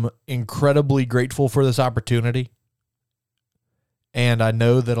 I am incredibly grateful for this opportunity. And I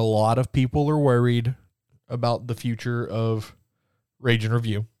know that a lot of people are worried about the future of Rage and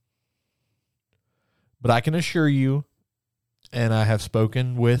Review. But I can assure you, and I have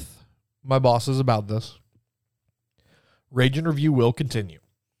spoken with my bosses about this, Rage and Review will continue.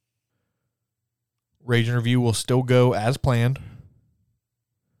 Rage and Review will still go as planned.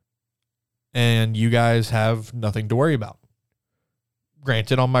 And you guys have nothing to worry about.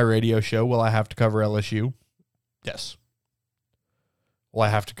 Granted, on my radio show, will I have to cover LSU? Yes. Will I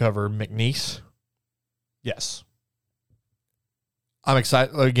have to cover McNeese? Yes. I'm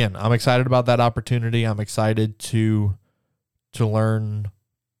excited. Again, I'm excited about that opportunity. I'm excited to learn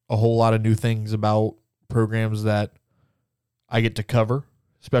a whole lot of new things about programs that I get to cover,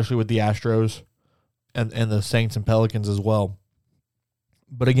 especially with the Astros and the Saints and Pelicans as well.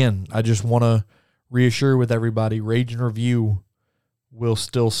 But again, I just want to reassure with everybody, Rage and Review will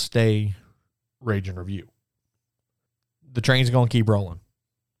still stay Rage and Review. The train's going to keep rolling.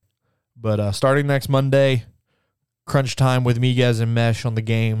 But starting next Monday, Crunch Time with Miguez and Mesh on The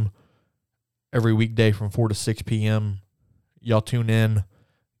Game every weekday from 4 to 6 p.m. Y'all tune in.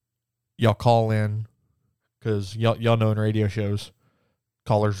 Y'all call in because y'all know in radio shows,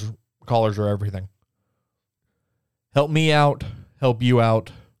 callers are everything. Help me out. Help you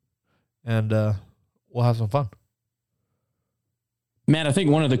out. And we'll have some fun. Matt, I think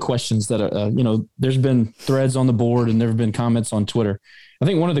one of the questions that, there's been threads on the board and there have been comments on Twitter. I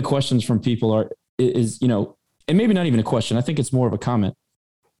think one of the questions from people is, and maybe not even a question. I think it's more of a comment.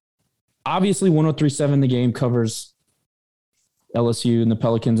 Obviously, 103.7 The Game covers LSU and the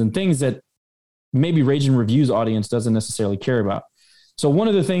Pelicans and things that maybe Rage and Review's audience doesn't necessarily care about. So one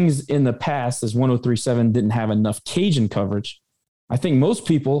of the things in the past is 103.7 didn't have enough Cajun coverage. I think most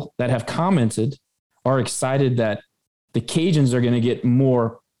people that have commented are excited that the Cajuns are going to get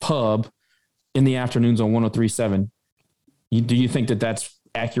more pub in the afternoons on 103.7. Do you think that that's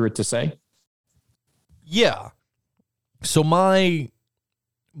accurate to say? Yeah. So my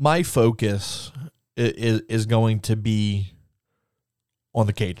focus is going to be on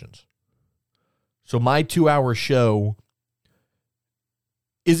the Cajuns. So my 2-hour show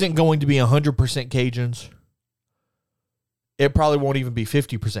isn't going to be 100% Cajuns. It probably won't even be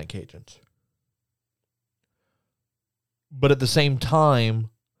 50% Cajuns. But at the same time,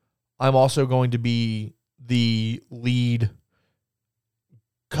 I'm also going to be the lead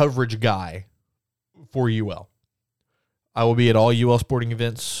coverage guy for UL. I will be at all UL sporting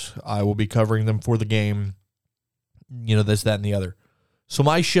events. I will be covering them for The Game, this, that, and the other. So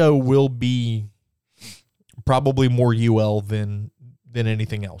my show will be probably more UL than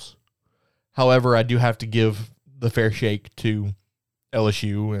anything else. However, I do have to give the fair shake to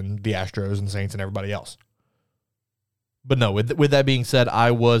LSU and the Astros and Saints and everybody else. But no, with that being said,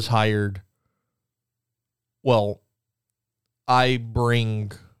 I was hired. Well, I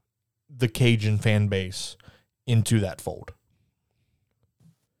bring the Cajun fan base into that fold.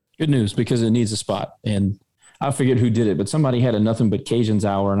 Good news, because it needs a spot. And I forget who did it, but somebody had a Nothing But Cajuns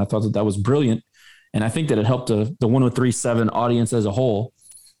hour, and I thought that was brilliant. And I think that it helped the 103.7 audience as a whole.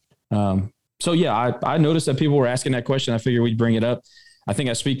 So, yeah, I noticed that people were asking that question. I figured we'd bring it up. I think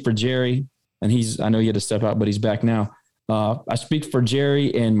I speak for Jerry, and I know he had to step out, but he's back now. I speak for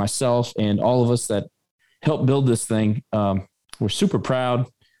Jerry and myself and all of us that helped build this thing. We're super proud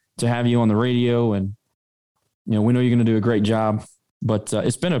to have you on the radio, and we know you're going to do a great job, but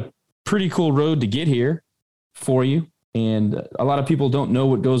it's been a pretty cool road to get here for you. And a lot of people don't know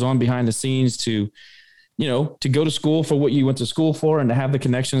what goes on behind the scenes to go to school for what you went to school for, and to have the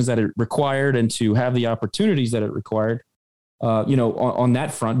connections that it required, and to have the opportunities that it required, on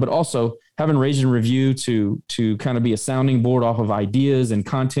that front, but also having Rage and Review to kind of be a sounding board off of ideas and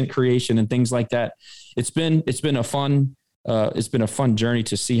content creation and things like that. It's been a fun journey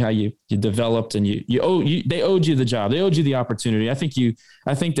to see how you developed, and they owed you the job. They owed you the opportunity. I think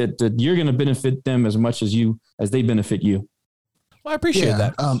that you're going to benefit them as much as they benefit you. Well, I appreciate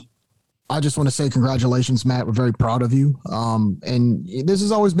that. I just want to say congratulations, Matt. We're very proud of you. And this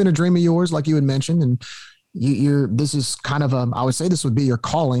has always been a dream of yours, like you had mentioned. And this is kind of I would say this would be your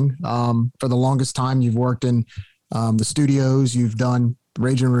calling. For the longest time, you've worked in the studios, you've done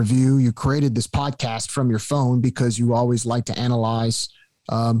Rage and Review. You created this podcast from your phone because you always like to analyze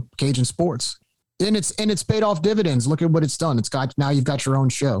Cajun sports. And it's paid off dividends. Look at what it's done. Now you've got your own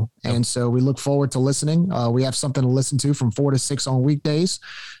show. Yep. And so we look forward to listening. We have something to listen to from 4 to 6 on weekdays.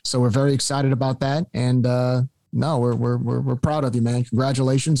 So we're very excited about that. And we're proud of you, man.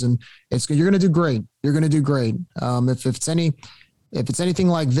 Congratulations. And you're going to do great. You're going to do great. If it's anything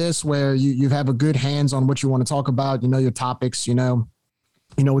like this, where you have a good hands on what you want to talk about, your topics,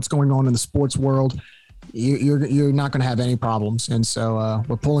 what's going on in the sports world, you're not going to have any problems. And so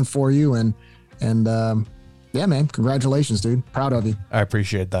we're pulling for you, and yeah, man, congratulations, dude. Proud of you. I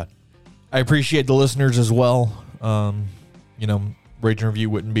appreciate that. I appreciate the listeners as well. Rage and Review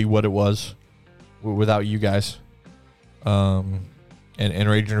wouldn't be what it was without you guys. And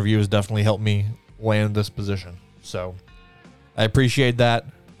Rage and Review has definitely helped me land this position. So I appreciate that.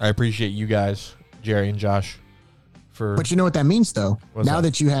 I appreciate you guys, Jerry and Josh. But you know what that means, though. Now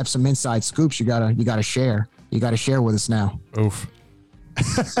that you have some inside scoops, you gotta share. You gotta share with us now. Oof.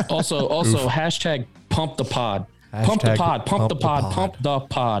 Also, Oof. hashtag pump the pod. Hashtag pump the pod. Pump the pod. Pump the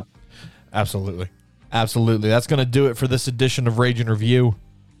pod. Absolutely. That's going to do it for this edition of Rage and Review.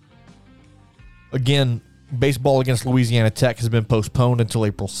 Again, baseball against Louisiana Tech has been postponed until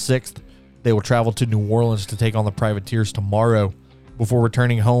April 6th. They will travel to New Orleans to take on the Privateers tomorrow before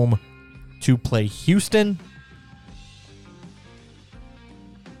returning home to play Houston.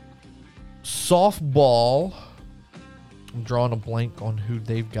 Softball, I'm drawing a blank on who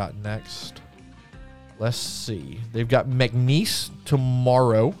they've got next. Let's see. They've got McNeese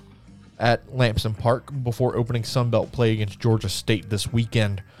tomorrow at Lamson Park before opening Sunbelt play against Georgia State this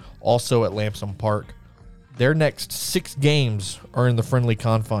weekend, also at Lamson Park. Their next 6 games are in the friendly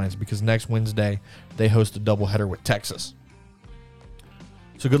confines because next Wednesday they host a doubleheader with Texas.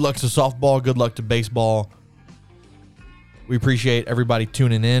 So good luck to softball. Good luck to baseball. We appreciate everybody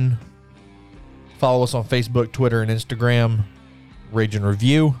tuning in. Follow us on Facebook, Twitter, and Instagram, Rage and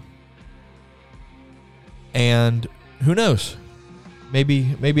Review. And who knows?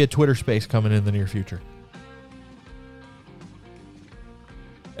 Maybe a Twitter space coming in the near future.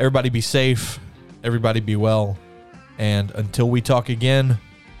 Everybody be safe. Everybody be well. And until we talk again,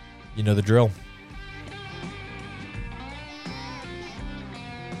 you know the drill.